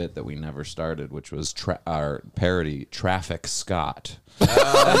retire the bit that we never started, which was our parody, Traffic Scott. And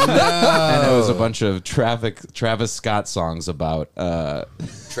it was a bunch of Travis Scott songs about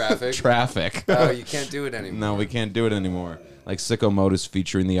Traffic. traffic. Oh, you can't do it anymore. No, we can't do it anymore. Like Sicko Modus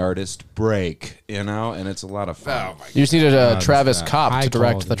featuring the artist Break, and it's a lot of fun. Oh my You just needed a that's Travis bad. Cop High to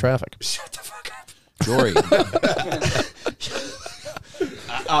direct quality. the traffic. Shut the fuck up. Jory.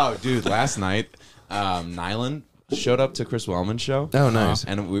 Oh, dude, last night, Nyland showed up to Chris Wellman's show. Oh, nice.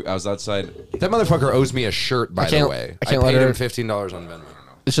 And I was outside. That motherfucker owes me a shirt, by the can't- way. I can't let paid her- him $15 on Venmo.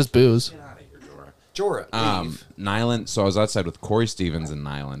 It's just booze. Jorah, leave. Nyland, so I was outside with Corey Stevens and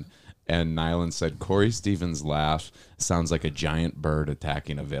Nyland. And Nyland said, Corey Stevens' laugh sounds like a giant bird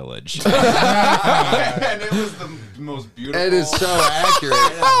attacking a village. And it was the most beautiful. It is so accurate.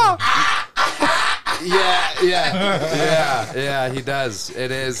 Yeah, he does.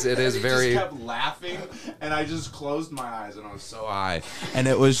 It is very... just kept laughing, and I just closed my eyes, and I was so high. And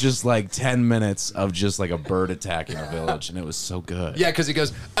it was just like 10 minutes of just like a bird attacking a village, and it was so good. Yeah, because he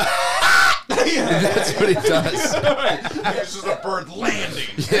goes... That's what he does. It's just a bird landing.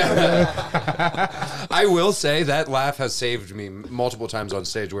 I will say that laugh has saved me multiple times on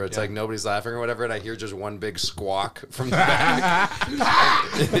stage where it's like nobody's laughing or whatever, and I hear just one big squawk from the back.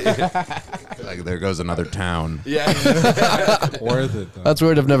 Like, there goes another town. Yeah. Worth it, though. That's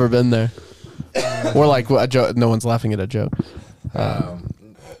weird. I've never been there. Or like a joke. No one's laughing at a joke.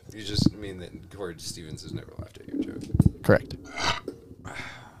 You just mean that Corey Stevens has never laughed at your joke. Correct.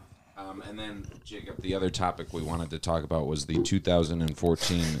 And then, Jacob, the other topic we wanted to talk about was the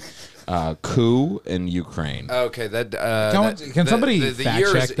 2014 coup in Ukraine. Okay, that... Can somebody fact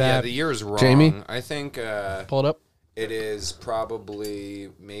year check is, that? Yeah, the year is wrong. Jamie? I think Pull it up. it is probably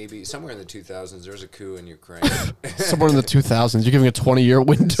maybe somewhere in the 2000s. There's a coup in Ukraine. Somewhere in the 2000s. You're giving a 20-year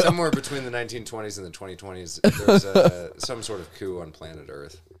window. Somewhere between the 1920s and the 2020s, there's some sort of coup on planet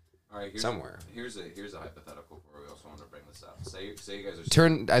Earth. All right, Somewhere. Here's a hypothetical for we also want to bring this up. Say you guys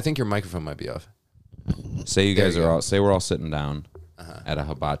are I think your microphone might be off. Say you guys you are go. all we're all sitting down at a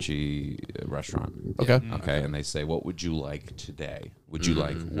hibachi restaurant. Okay. Okay, and they say, "What would you like today? Would you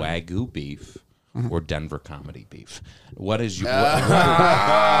like Wagyu beef or Denver comedy beef? What is you? Now,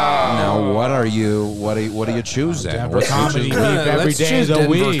 what are you choosing? Denver What's comedy your- beef every Let's day choose of the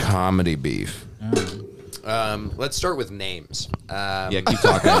Denver week. comedy beef. Let's start with names. Yeah, keep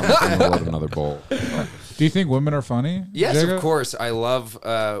talking. I'm gonna load another bowl. Do you think women are funny? Yes, Jacob? of course. I love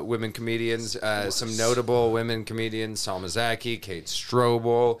women comedians. Some notable women comedians: Salma Zaki, Kate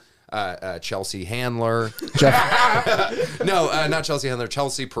Strobel, Chelsea Handler. No, not Chelsea Handler.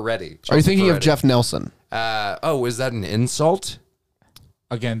 Chelsea Peretti. Are you thinking of Peretti. Jeff Nelson? Is that an insult?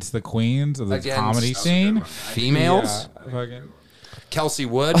 Against the queens of the Against- comedy scene? Females? Yeah, fucking- Kelsey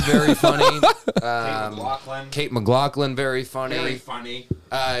Wood, very funny. McLaughlin. Kate McLaughlin, very funny. funny.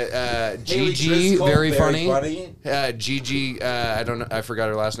 Gigi, Driscoll, very very funny. Gigi, I don't know, I forgot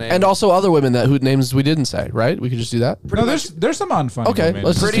her last name. And also other women that who names we didn't say, right? We could just do that. No, there's some unfunny. Okay, women.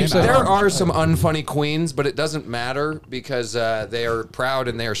 let's just Pretty, keep saying there that. are some unfunny queens, but it doesn't matter because they are proud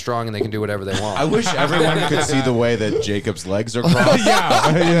and they are strong and they can do whatever they want. I wish everyone could see the way that Jacob's legs are crossed.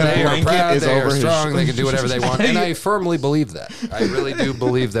 yeah, They are blanket proud, is they over are his strong, they can do whatever they want. And I firmly believe that. I really do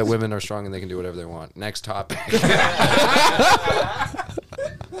believe that women are strong and they can do whatever they want. Next topic.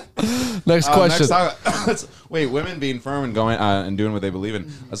 Next question. Wait, women being firm and going and doing what they believe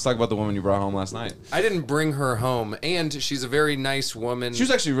in. Let's talk about the woman you brought home last night. I didn't bring her home, and she's a very nice woman. She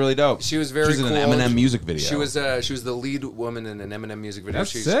was actually really dope. She was very She was cool. in an Eminem music video. She was the lead woman in an Eminem music video.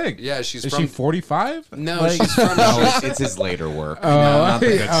 That's she's sick. Yeah, she's Is from she 45? No, she's from No, it's his later work. Oh, the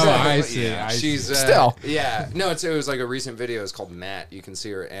good stuff. I see. I see. She's Still. yeah. No, it was like a recent video. It's called Matt. You can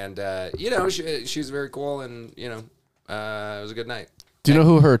see her, and she's very cool, and it was a good night. Do you know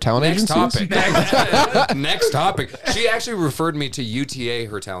who her talent Next agency topic. is? Next topic. She actually referred me to UTA,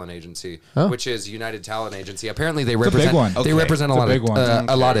 her talent agency, which is United Talent Agency. Apparently, they represent big one. They Okay. represent It's a a lot big of one.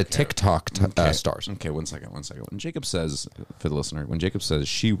 a lot of TikTok stars. Okay, one second. When Jacob says, for the listener, when Jacob says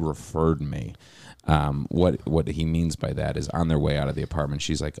she referred me, what he means by that is on their way out of the apartment,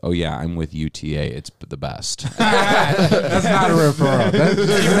 she's like, "Oh yeah, I'm with UTA. It's the best." That's not a referral.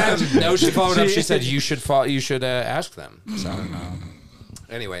 That's, No, she followed up. She said you should ask them. So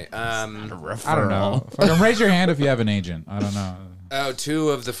anyway, I don't know. Fucking raise your hand if you have an agent. I don't know. 2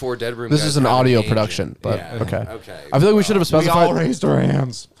 of the 4 dead room. This guys is an have audio agent. production, but Yeah. okay. Okay. I feel like we should have specified. raised our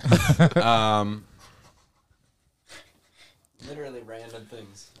hands. Literally random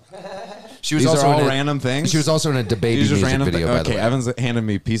things. She was These also are all in a, random things. She was also in a debate These are music random video. thi- By the okay, way, Evan's handed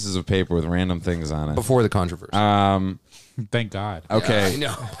me pieces of paper with random things on it. before the controversy. Thank God. Okay, I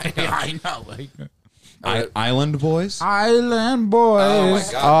know. I know. Like, Island Boys. Island Boys. Oh my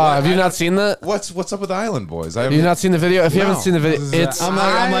God. Have you not seen the? What's up with Island Boys? I Have you not seen the video? If you No. haven't seen the video, This is it's a-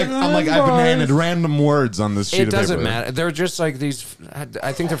 I'm like I've been handed random words on this sheet It of paper. doesn't matter. They're just like these.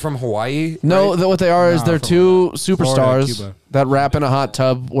 I think they're from Hawaii. no. right? What they are is Nah, they're from two Florida, superstars Cuba. that rap in a hot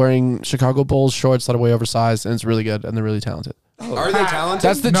tub wearing Chicago Bulls shorts that are way oversized, and it's really good, and they're really talented. Are they talented?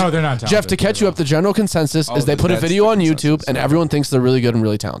 That's the No, they're not Jeff, talented. to catch you up, the general consensus is they put a that's video the on YouTube, consensus. and everyone thinks they're really good and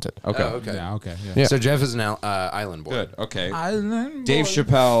really talented. Okay. Oh, okay. Yeah, okay. Yeah. Yeah. So Jeff is an island boy. Good. Okay. Island Dave Boys.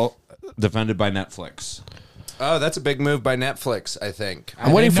 Chappelle defended by Netflix. Oh, that's a big move by Netflix. I think.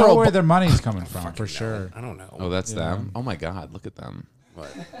 I'm waiting They for know a where bu- their money's coming from for sure. I don't know. Oh, that's them. Oh my God, look at them.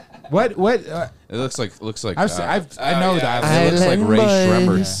 What? It looks like. I know yeah. that. It looks like Ray Island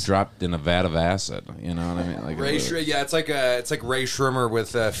Shremmer Boys. dropped in a vat of acid. You know what I mean? Like Yeah, it's like Ray Shrimmer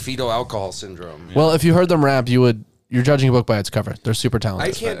with fetal alcohol syndrome. Well, if you heard them rap, you're judging a book by its cover. They're super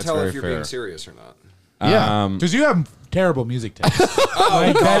talented. I can't that's tell very if you're fair. being serious or not. Yeah. Because you have terrible music taste.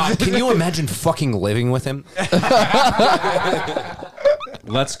 Oh God! Can you imagine fucking living with him?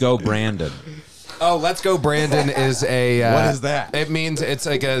 Let's go, Brandon. Oh, Let's Go Brandon is a... What is that? It means it's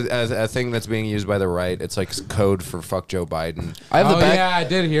like a thing that's being used by the right. It's like code for fuck Joe Biden. I have the back. Yeah, I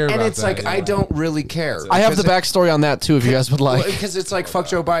did hear about And that. it's like, yeah. I don't really care. I have the backstory on that too, if you guys would like. Because it's like, fuck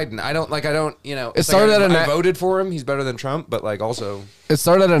Joe Biden. I don't, It it's started like at I a voted for him. He's better than Trump, but like also... It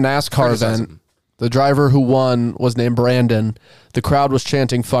started at a NASCAR Criticize event. him. The driver who won was named Brandon. The crowd was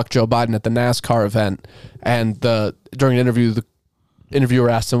chanting "fuck Joe Biden" at the NASCAR event, and during an interview, the interviewer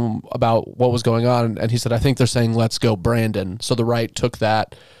asked him about what was going on, and he said, "I think they're saying let's go Brandon." So the right took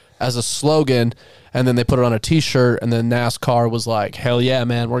that as a slogan, and then they put it on a T-shirt, and then NASCAR was like, "Hell yeah,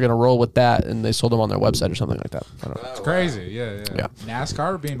 man, we're gonna roll with that," and they sold them on their website or something like that. I don't know. It's crazy. Yeah. Yeah.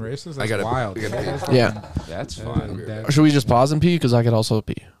 NASCAR being racist? That's gotta- wild. we gotta pee. Yeah. That's fine. Should we just pause and pee? Because I could also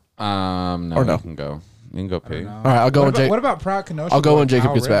pee. No, Or no. you can go. You can go pee. All right, I'll go when Jake. What about Proud Kenosha? I'll go when going Jacob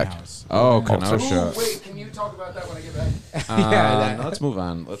Kyle gets back. Rittenhouse? Oh, Kenosha. Wait, can you talk about that when I get back? No, let's move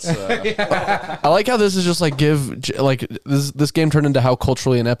on. Let's. I like how this is just like this game turned into how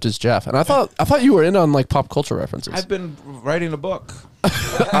culturally inept is Jeff, and I thought you were in on like pop culture references. I've been writing a book.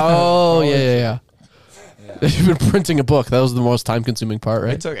 Oh yeah. You've been printing a book. That was the most time-consuming part, It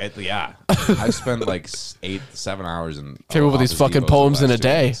right? took it. Yeah, I spent like 8-7 hours in. Came up with these Office fucking Depot the poems in a last 2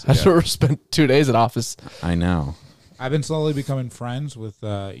 day. days. I Yeah. sort of spent 2 days at office. I know. I've been slowly becoming friends with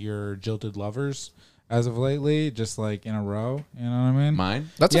your jilted lovers as of lately, just like in a row. You know what I mean? Mine.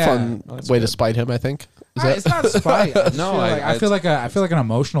 That's Yeah. a fun Oh, that's way to good. spite him, I think. Is It's not spite. I just No, feel like, I feel like an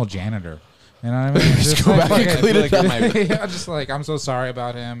emotional janitor. You know what I mean? Just go back and fucking- clean it up. Yeah, just like I'm so sorry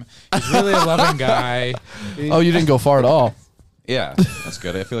about him. He's really a loving guy. Oh, you didn't go far at all. Yeah, that's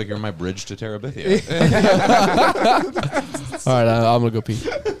good. I feel like you're my bridge to Terabithia. All right, I'm going to go pee.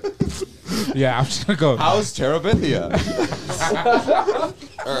 Yeah, I'm just gonna go. How's Terabithia?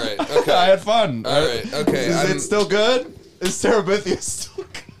 All right. Okay. I had fun. All right. Okay. Is I'm- it still good? Is Terabithia still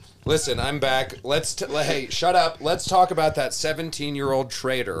good? Listen, I'm back. Hey, shut up. Let's talk about that 17-year-old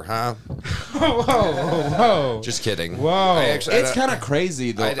traitor, huh? Whoa. Just kidding. Whoa. I actually, It's kind of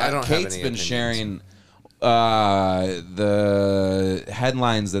crazy though. I don't have Kate's any been opinions. sharing the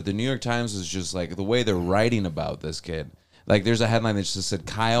headlines that the New York Times is just like the way they're writing about this kid. Like there's a headline that just said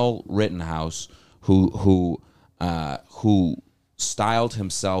Kyle Rittenhouse, who styled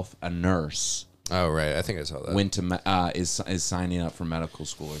himself a nurse, Oh right, I think I saw that. went to is signing up for medical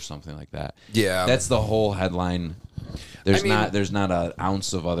school or something like that. Yeah. that's the whole headline. There's I mean- there's not an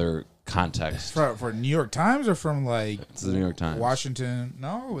ounce of other context. For New York Times or from like It's the New York Times. Washington?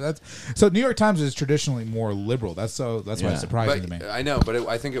 No, that's so. New York Times is traditionally more liberal. That's why Yeah. it's surprising to me. But I know, but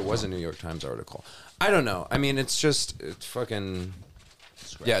I think it was a New York Times article. I don't know. I mean, it's fucking.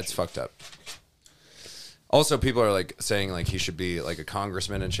 Yeah, it's fucked up. Also, people are like saying like he should be like a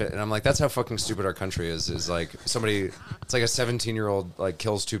congressman and shit, and I'm like, that's how fucking stupid our country is. Is like somebody, it's like a 17-year-old like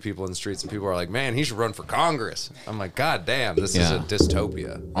kills 2 people in the streets, and people are like, man, he should run for Congress. I'm like, god damn, this is a Yeah.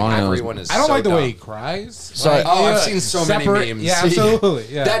 dystopia. All I Like, know is- everyone is. I don't so like the dumb. way he cries. Sorry. Oh, I've seen so many memes. Yeah, absolutely.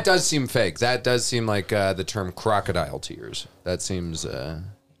 Yeah. That does seem fake. That does seem like the term crocodile tears. That seems.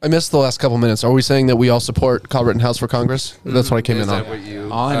 I missed the last couple minutes. Are we saying that we all support Kyle Rittenhouse for Congress? That's what I came Is in that on. what you?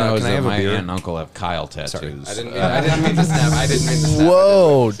 All I know is can that have a my beer? aunt and uncle have Kyle tattoos. Sorry, I didn't mean to snap. I didn't mean to snap.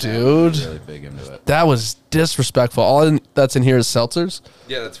 Whoa, dude. Really big into it. That was disrespectful. That's in here is seltzers?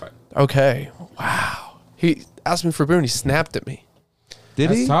 Yeah, that's fine. Okay. Wow. He asked me for a beer and he snapped at me. Did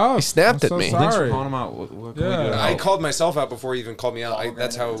That's tough. He snapped I'm at so me. Thanks for Sorry. calling him out. What can we Yeah. do? I called myself out before he even called me out.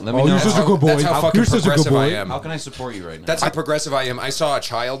 That's how. Let me Oh, know. you're such a good boy. That's how fucking You're such a good progressive I boy. am. How can I support you right now? That's how progressive I am. I saw a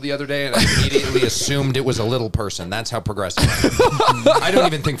child the other day and I immediately assumed it was a little person. That's how progressive I am. I don't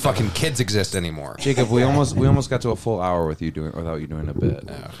even think fucking kids exist anymore. Jacob, we almost got to a full hour with you without you doing a bit.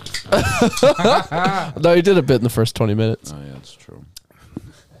 No, he did a bit in the first 20 minutes. Oh yeah, that's true.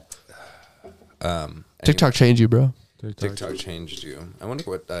 TikTok changed you, bro. TikTok changed you. I wonder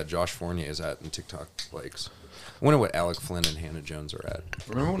what Josh Fournier is at in TikTok likes. I wonder what Alec Flynn and Hannah Jones are at.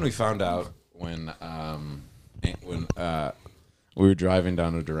 Remember when we found out when we were driving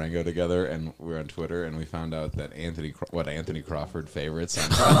down to Durango together and we were on Twitter and we found out that Anthony Crawford favorites on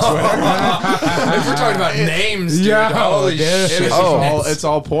Twitter. If we're talking about names, dude, Yeah, holy dude. shit. It's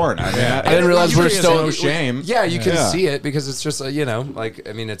all porn. I mean, I didn't realize we're usually still. no shame. Yeah, you can see it because it's just like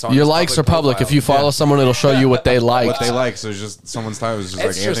I mean it's on Your his likes are public. profile. If you follow someone, it'll show you what they like. What they like, so it's just someone's time was just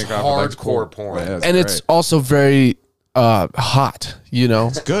It's like just Anthony Crawford likes hardcore porn. Yeah, And it's also very hot, you know?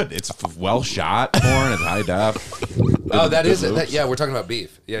 It's good. It's well shot porn. It's high def. Oh, that is Good it. loops. Yeah, we're talking about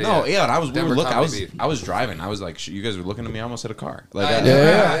beef. Yeah, No, yeah, and I was we Denver were looking. comedy beef. I was driving. I was like, you guys were looking at me. I almost hit a car. Like,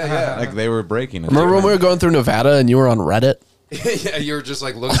 Yeah. like they were breaking. Remember when we were going through Nevada and you were on Reddit? Yeah, you were just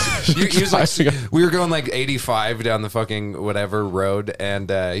like looking. He was like, we were going like 85 down the fucking whatever road, and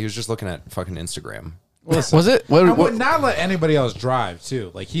he was just looking at fucking Instagram. Was it? What, I what- would not let anybody else drive too.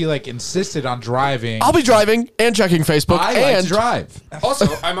 Like he like insisted on driving. I'll be driving and checking Facebook, I like and to drive. Also,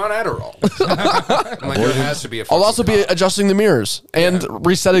 I'm on Adderall. I'm like, there has to be a. I'll also fucking be cop. adjusting the mirrors and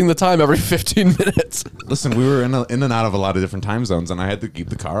resetting the time every 15 minutes. Listen, we were in and out of a lot of different time zones, and I had to keep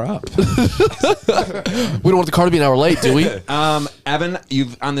the car up. We don't want the car to be an hour late, do we? Evan,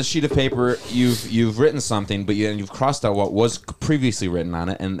 you've on this sheet of paper, you've written something, but you've crossed out what was previously written on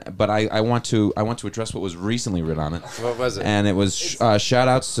it, but I want to address what was recently written on it. What was it? And it was shout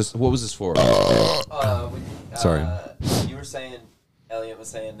outs to what was this for? Sorry. You were saying, Elliot was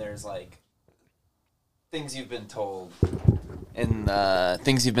saying there's like things you've been told. And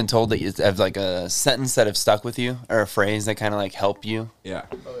things you've been told that you have like a sentence that have stuck with you or a phrase that kind of like help you. Yeah.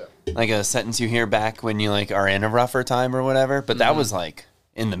 Like a sentence you hear back when you like are in a rougher time or whatever. But that was like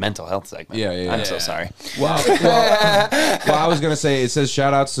in the mental health segment. Yeah. I'm so sorry. Well, I was gonna say it says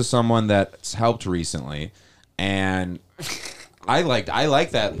shout outs to someone that's helped recently, and I like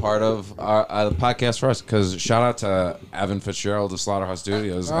that part of our podcast for us because shout out to Evan Fitzgerald of Slaughterhouse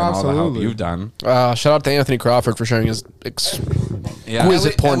Studios and all the help Absolutely. you've done. Shout out to Anthony Crawford for sharing his Yeah,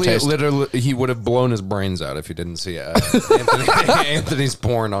 exquisite porn Elliot taste. literally, he would have blown his brains out if he didn't see Anthony's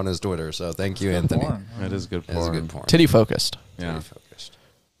porn on his Twitter. So thank you, Anthony. Porn. it is good That's a porn. good porn. Titty focused. Yeah. Focused.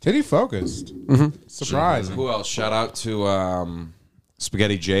 Titty focused. Surprising. Who else? Shout out to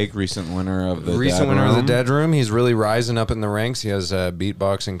Spaghetti Jake, recent winner of the Recent Dead winner of the Room. Dead Room. He's really rising up in the ranks. He has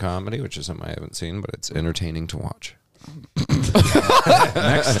beatboxing comedy, which is something I haven't seen, but it's entertaining to watch.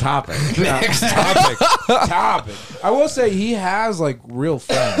 Next topic. Topic. I will say he has like real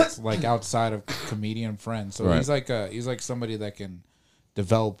friends, like outside of comedian friends. So Right. he's like somebody that can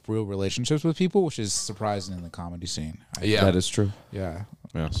develop real relationships with people, which is surprising in the comedy scene. Yeah. That is true. Yeah.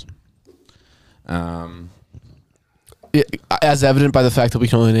 Yes. Yeah, as evident by the fact that we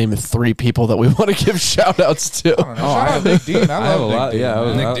can only name 3 people that we want to give shout outs to. Shout out Nick Dean. I I have a love lot. Nick Dean. Yeah,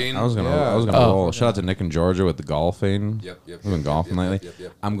 man. Nick Dean. I was gonna Yeah. roll. Shout out to Nick and Georgia with the golfing. Yep, We've been golfing lately.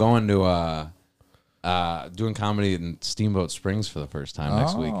 I'm going to doing comedy in Steamboat Springs for the first time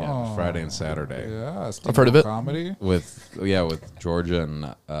next weekend, Friday and Saturday. Yeah, I've heard of it. Comedy. With Georgia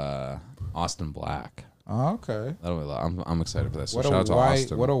and Austin Black. Oh, okay. That'll be a lot. I'm excited for that. So What shout a out to white,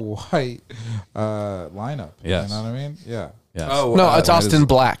 Austin. what a white lineup. Yes. You know what I mean? Yeah. Yes. Oh, No, it's Austin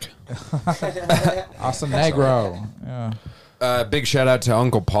Black. Austin Negro. Yeah. big shout out to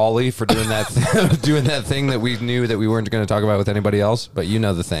Uncle Paulie for doing that doing that thing that we knew that we weren't going to talk about with anybody else, but you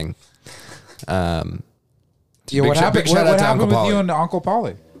know the thing. Yeah. Big What sh- happened? big shout What out to happened Uncle with you Paulie. and Uncle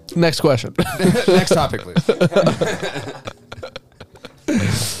Paulie? Next question. Next topic, please.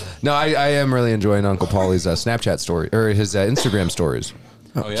 No, I am really enjoying Uncle Paulie's Snapchat story or his Instagram stories.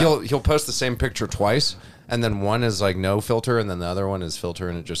 Oh, yeah? He'll post the same picture twice, and then one is like no filter, and then the other one is filter,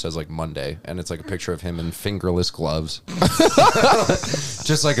 and it just says like Monday, and it's like a picture of him in fingerless gloves,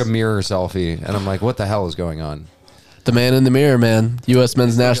 just like a mirror selfie, and I'm like, what the hell is going on? The man in the mirror, man. U.S.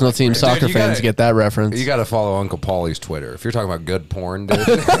 men's national team soccer you fans gotta- get that reference. You got to follow Uncle Paulie's Twitter if you're talking about good porn, dude.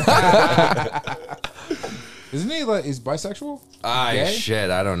 Isn't he like he's bisexual? Ay, shit,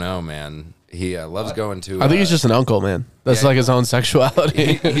 I don't know, man. He loves going to. I think he's just an uncle, man. That's yeah. like his own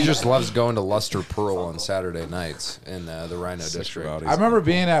sexuality. He just loves going to Luster Pearl on Saturday nights in the Rhino District. I remember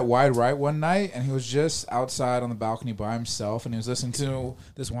being at Wide Right one night, and he was just outside on the balcony by himself, and he was listening to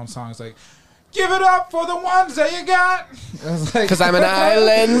this one song. It's like, "Give it up for the ones that you got." Because I'm an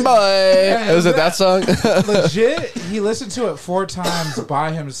island boy. Was it that song? Legit, he listened to it 4 times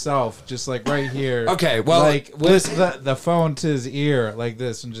by himself, just like right here. Okay, well, like with the phone to his ear, like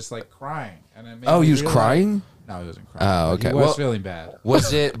this, and just like crying. And it made Oh, me he was realize- crying? No, he wasn't crying. Oh, but okay. He was Well- feeling bad.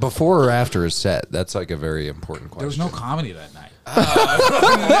 Was it before or after his set? That's like a very important question. There was no comedy that night.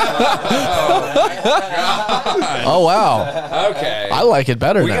 Oh, wow. Okay. I like it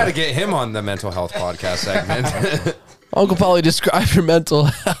better We now. got to get him on the mental health podcast segment. Uncle Polly, describe your mental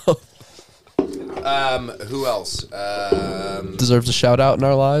health. Who else? Deserves a shout out in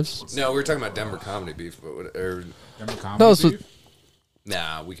our lives. No, we were talking about Denver comedy beef, but Remember comedy No, this was- beef?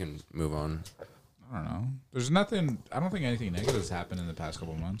 nah, we can move on. I don't know. There's nothing. I don't think anything negative has happened in the past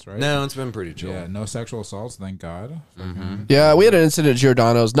couple of months, right? No, it's been pretty chill. Yeah, no sexual assaults, thank God. Yeah, we had an incident at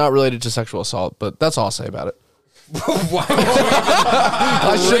Giordano's, not related to sexual assault, but that's all I'll say about it.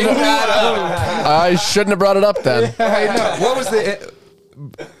 I shouldn't have brought it up then. What was the?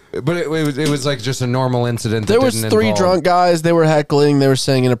 But it was like just a normal incident. That There was didn't 3 involve- drunk guys. They were heckling. They were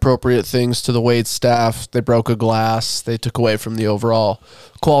saying inappropriate things to the wait staff. They broke a glass. They took away from the overall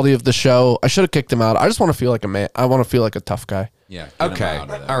quality of the show. I should have kicked him out. I just want to feel like a man. I want to feel like a tough guy. Yeah. get him Okay. out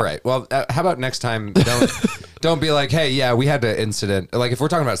of there. All right. Well, how about next time? Don't be like, hey, yeah, we had an incident. Like if we're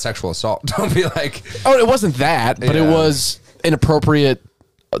talking about sexual assault, don't be like, Oh, it wasn't that, but it Yeah. was inappropriate.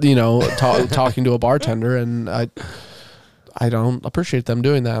 You know, talking to a bartender, and I don't appreciate them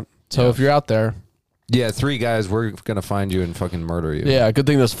doing that. So if you're out there, yeah, 3 guys, we're gonna find you and fucking murder you. yeah, good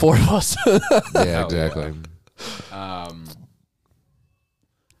thing there's 4 of us. Yeah, exactly.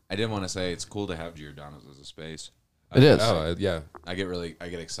 I did want to say it's cool to have Giordano's as a space. It is. Oh, yeah. I get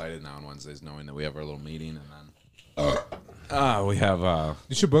excited now on Wednesdays knowing that we have our little meeting and then we have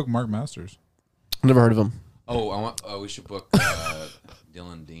You should book Mark Masters. Never heard of him. we should book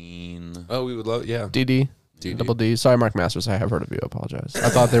Dylan Dean. Oh, we would love. Yeah. DD. Double D. Sorry, Mark Masters. I have heard of you. I apologize. I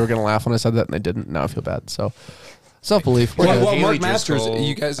thought they were going to laugh when I said that, and they didn't. Now I feel bad. So, self-belief. We're Well, good. well, Mark Haley Masters, Driscoll,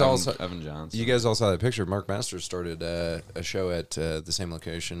 you guys also- Evan Johnson. You guys all saw that picture. Mark Masters started a show at the same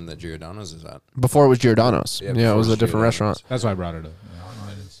location that Giordano's is at. Before it was Giordano's. Yeah, Yeah, it was before a different Giordano's. restaurant. That's why I brought it up.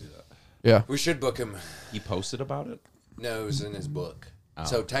 Yeah. We should book him. He posted about it. No, it was in his book.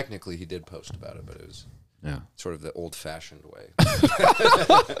 So technically, he did post about it, but it was. Yeah. Sort of the old-fashioned way.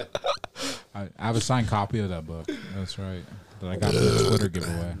 I have a signed copy of that book. That's right. That I got from the Twitter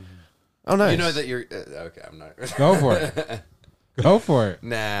giveaway. Oh, nice. You know that you're okay. I'm not. Go for it. Go for it.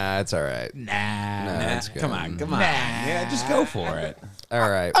 Nah, it's all right. Nah. That's good. Come on. Yeah, just go for it. All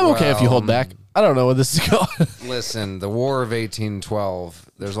right. I'm okay if you hold well, back. I don't know where this is going. Listen, the War of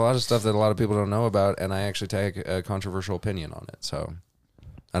 1812. There's a lot of stuff that a lot of people don't know about, and I actually take a controversial opinion on it. So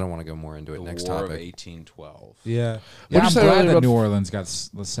I don't want to go more into it. The Next War of topic. 1812. Yeah. What'd Yeah, you I'm say glad earlier that about- New Orleans got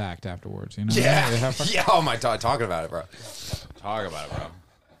sacked afterwards. You know? Yeah. Yeah. Oh my God. Talking about it, bro. Talk about it, bro.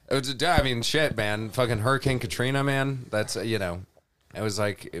 I mean, shit, man. Fucking Hurricane Katrina, man. That's it was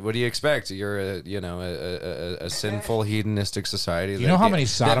like, what do you expect? You're a sinful hedonistic society. You know how many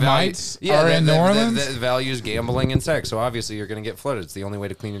sodomites are in New Orleans? That values gambling and sex. So obviously you're going to get flooded. It's the only way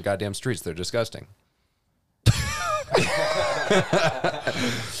to clean your goddamn streets. They're disgusting.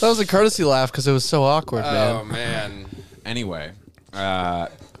 That was a courtesy laugh because it was so awkward, Oh man. man. Anyway, I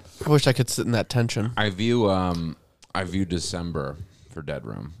wish I could sit in that tension. I view December for Dead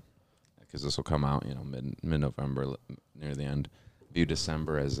Room because this will come out, mid-November, near the end. View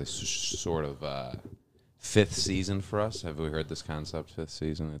December as a sort of fifth season for us. Have we heard this concept? Fifth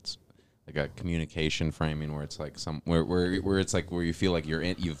season. It's like a communication framing where it's like where it's like where you feel like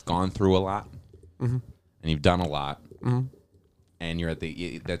you've gone through a lot and you've done a lot, and you're at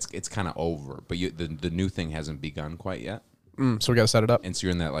it's kind of over, but the new thing hasn't begun quite yet. So we got to set it up. And so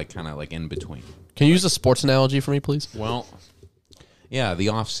you're in that like kind of like in between. Can you use a sports analogy for me, please? Well, yeah, the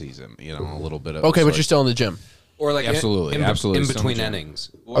off season, a little bit of Okay, but you're still in the gym. Or like Absolutely, in absolutely. in So between much- innings.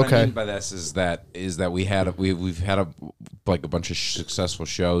 What Okay. I mean by this is that we've had a bunch of successful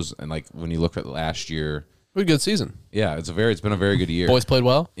shows, and like when you look at last year, We had a good season. yeah, it's been a very good year. Boys played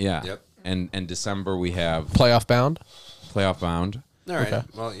well. Yeah. Yep. And December we have Playoff bound. playoff bound. All right. Okay.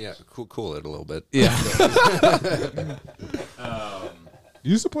 Well, yeah. Cool it a little bit. Yeah. You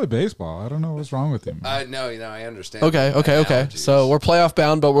used to play baseball. I don't know what's wrong with you. Man. No, I understand. Okay. Analogies. So we're playoff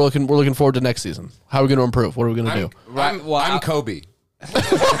bound, but we're looking forward to next season. How are we going to improve? What are we going to do? I'm Kobe.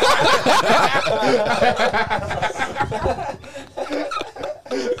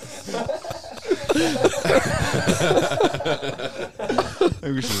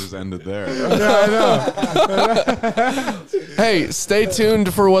 Maybe we should just end it there. Hey, stay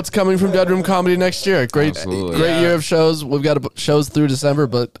tuned for what's coming from Dead Room Comedy next year. Great Absolutely. year of shows. We've got shows through December,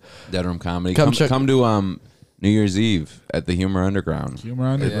 but Dead Room Comedy. Come Come, check- come to New Year's Eve at the Humor Underground. Humor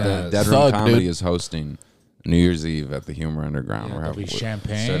Underground. Dead Room Thug, Comedy dude. is hosting New Year's Eve at the Humor Underground. Yeah, We're there'll be we'll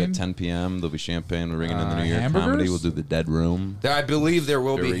champagne. Start at 10 p.m. There'll be champagne. We're bringing in the New Year hamburgers? Comedy. We'll do the Dead Room. I believe there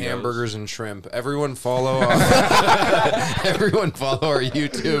will be Doritos. hamburgers and shrimp. Everyone follow our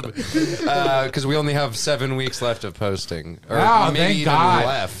YouTube because we only have 7 weeks left of posting. Or Wow, maybe thank even God.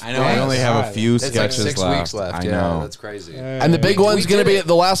 left. I know. I only have a God. few It's like sketches 6 left. weeks left. I Yeah, know. that's crazy. and the big We one's going to did be it.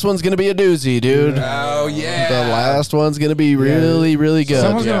 the last one's going to be a doozy, dude. Oh yeah. The last one's going to be really, really good.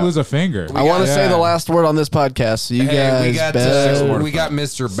 Someone's Yeah. gonna lose a finger. I want to Yeah. say the last word on this podcast. So you Hey, guys we got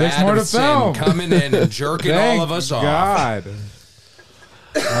Mr. 6 more to Badison film. coming in and jerking Thank all of us off. God.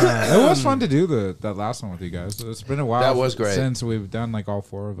 It was fun to do that last one with you guys. It's been a while. That was great. Since we've done like all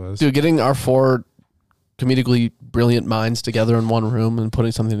 4 of us. Dude, getting our 4 comedically brilliant minds together in one room and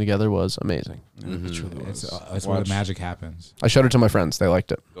putting something together was amazing. That's where the magic happens. I showed it to my friends. They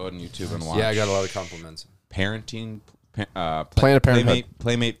liked it. Go ahead on YouTube and watch. Yeah, I got a lot of compliments. Parenting. Planet Parenthood.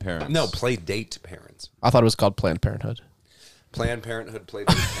 Playmate parents. No, play date parents. I thought it was called Planned Parenthood. Planned Parenthood play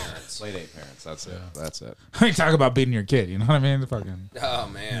date parents. Playdate parents. That's it. That's it. I mean, talk about beating your kid. You know what I mean? The fucking. Oh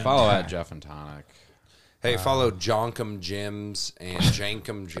man. Follow at Jeff and Tonic. Hey, follow Jonkum Jims and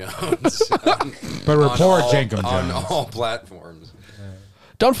Jankum Jones. But report on Jankum on Jones. all platforms.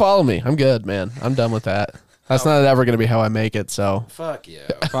 Don't follow me. I'm good, man. I'm done with that. That's not ever going to be how I make it. So Fuck yeah.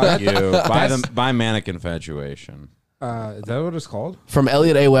 Fuck you. Buy Manic Infatuation. Is that what it's called? from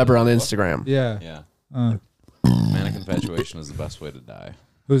Elliot A. Weber on Instagram. Yeah. Yeah. Manic Infatuation is the best way to die.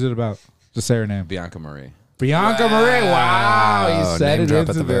 Who's it about? Just say her name. Bianca Marie. Bianca Marie. Wow. You said name it drop at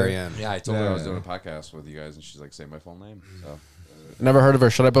into the very end. Yeah, I told her I was Yeah. doing a podcast with you guys, and she's like, "Say my full name." So Never heard of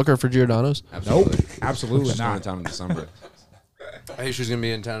her. Should I book her for Giordano's? absolutely, Nope. Absolutely She's going not. to town in December. Hey, she's gonna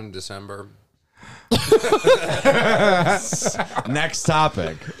be in town in December. Next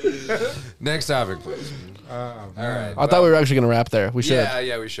topic. Next topic, please. All right. I thought we were actually going to wrap there. We should.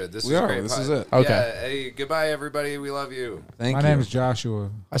 Yeah, we should. This We is are. great. This is it. Okay. Yeah, hey, goodbye, everybody. We love you. Thank My you. name is Joshua.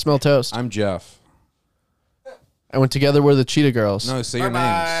 I smell toast. I'm Jeff. I went together we're the Cheetah Girls. No, say your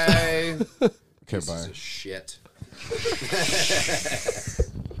names. Bye. Okay, This bye. is a shit.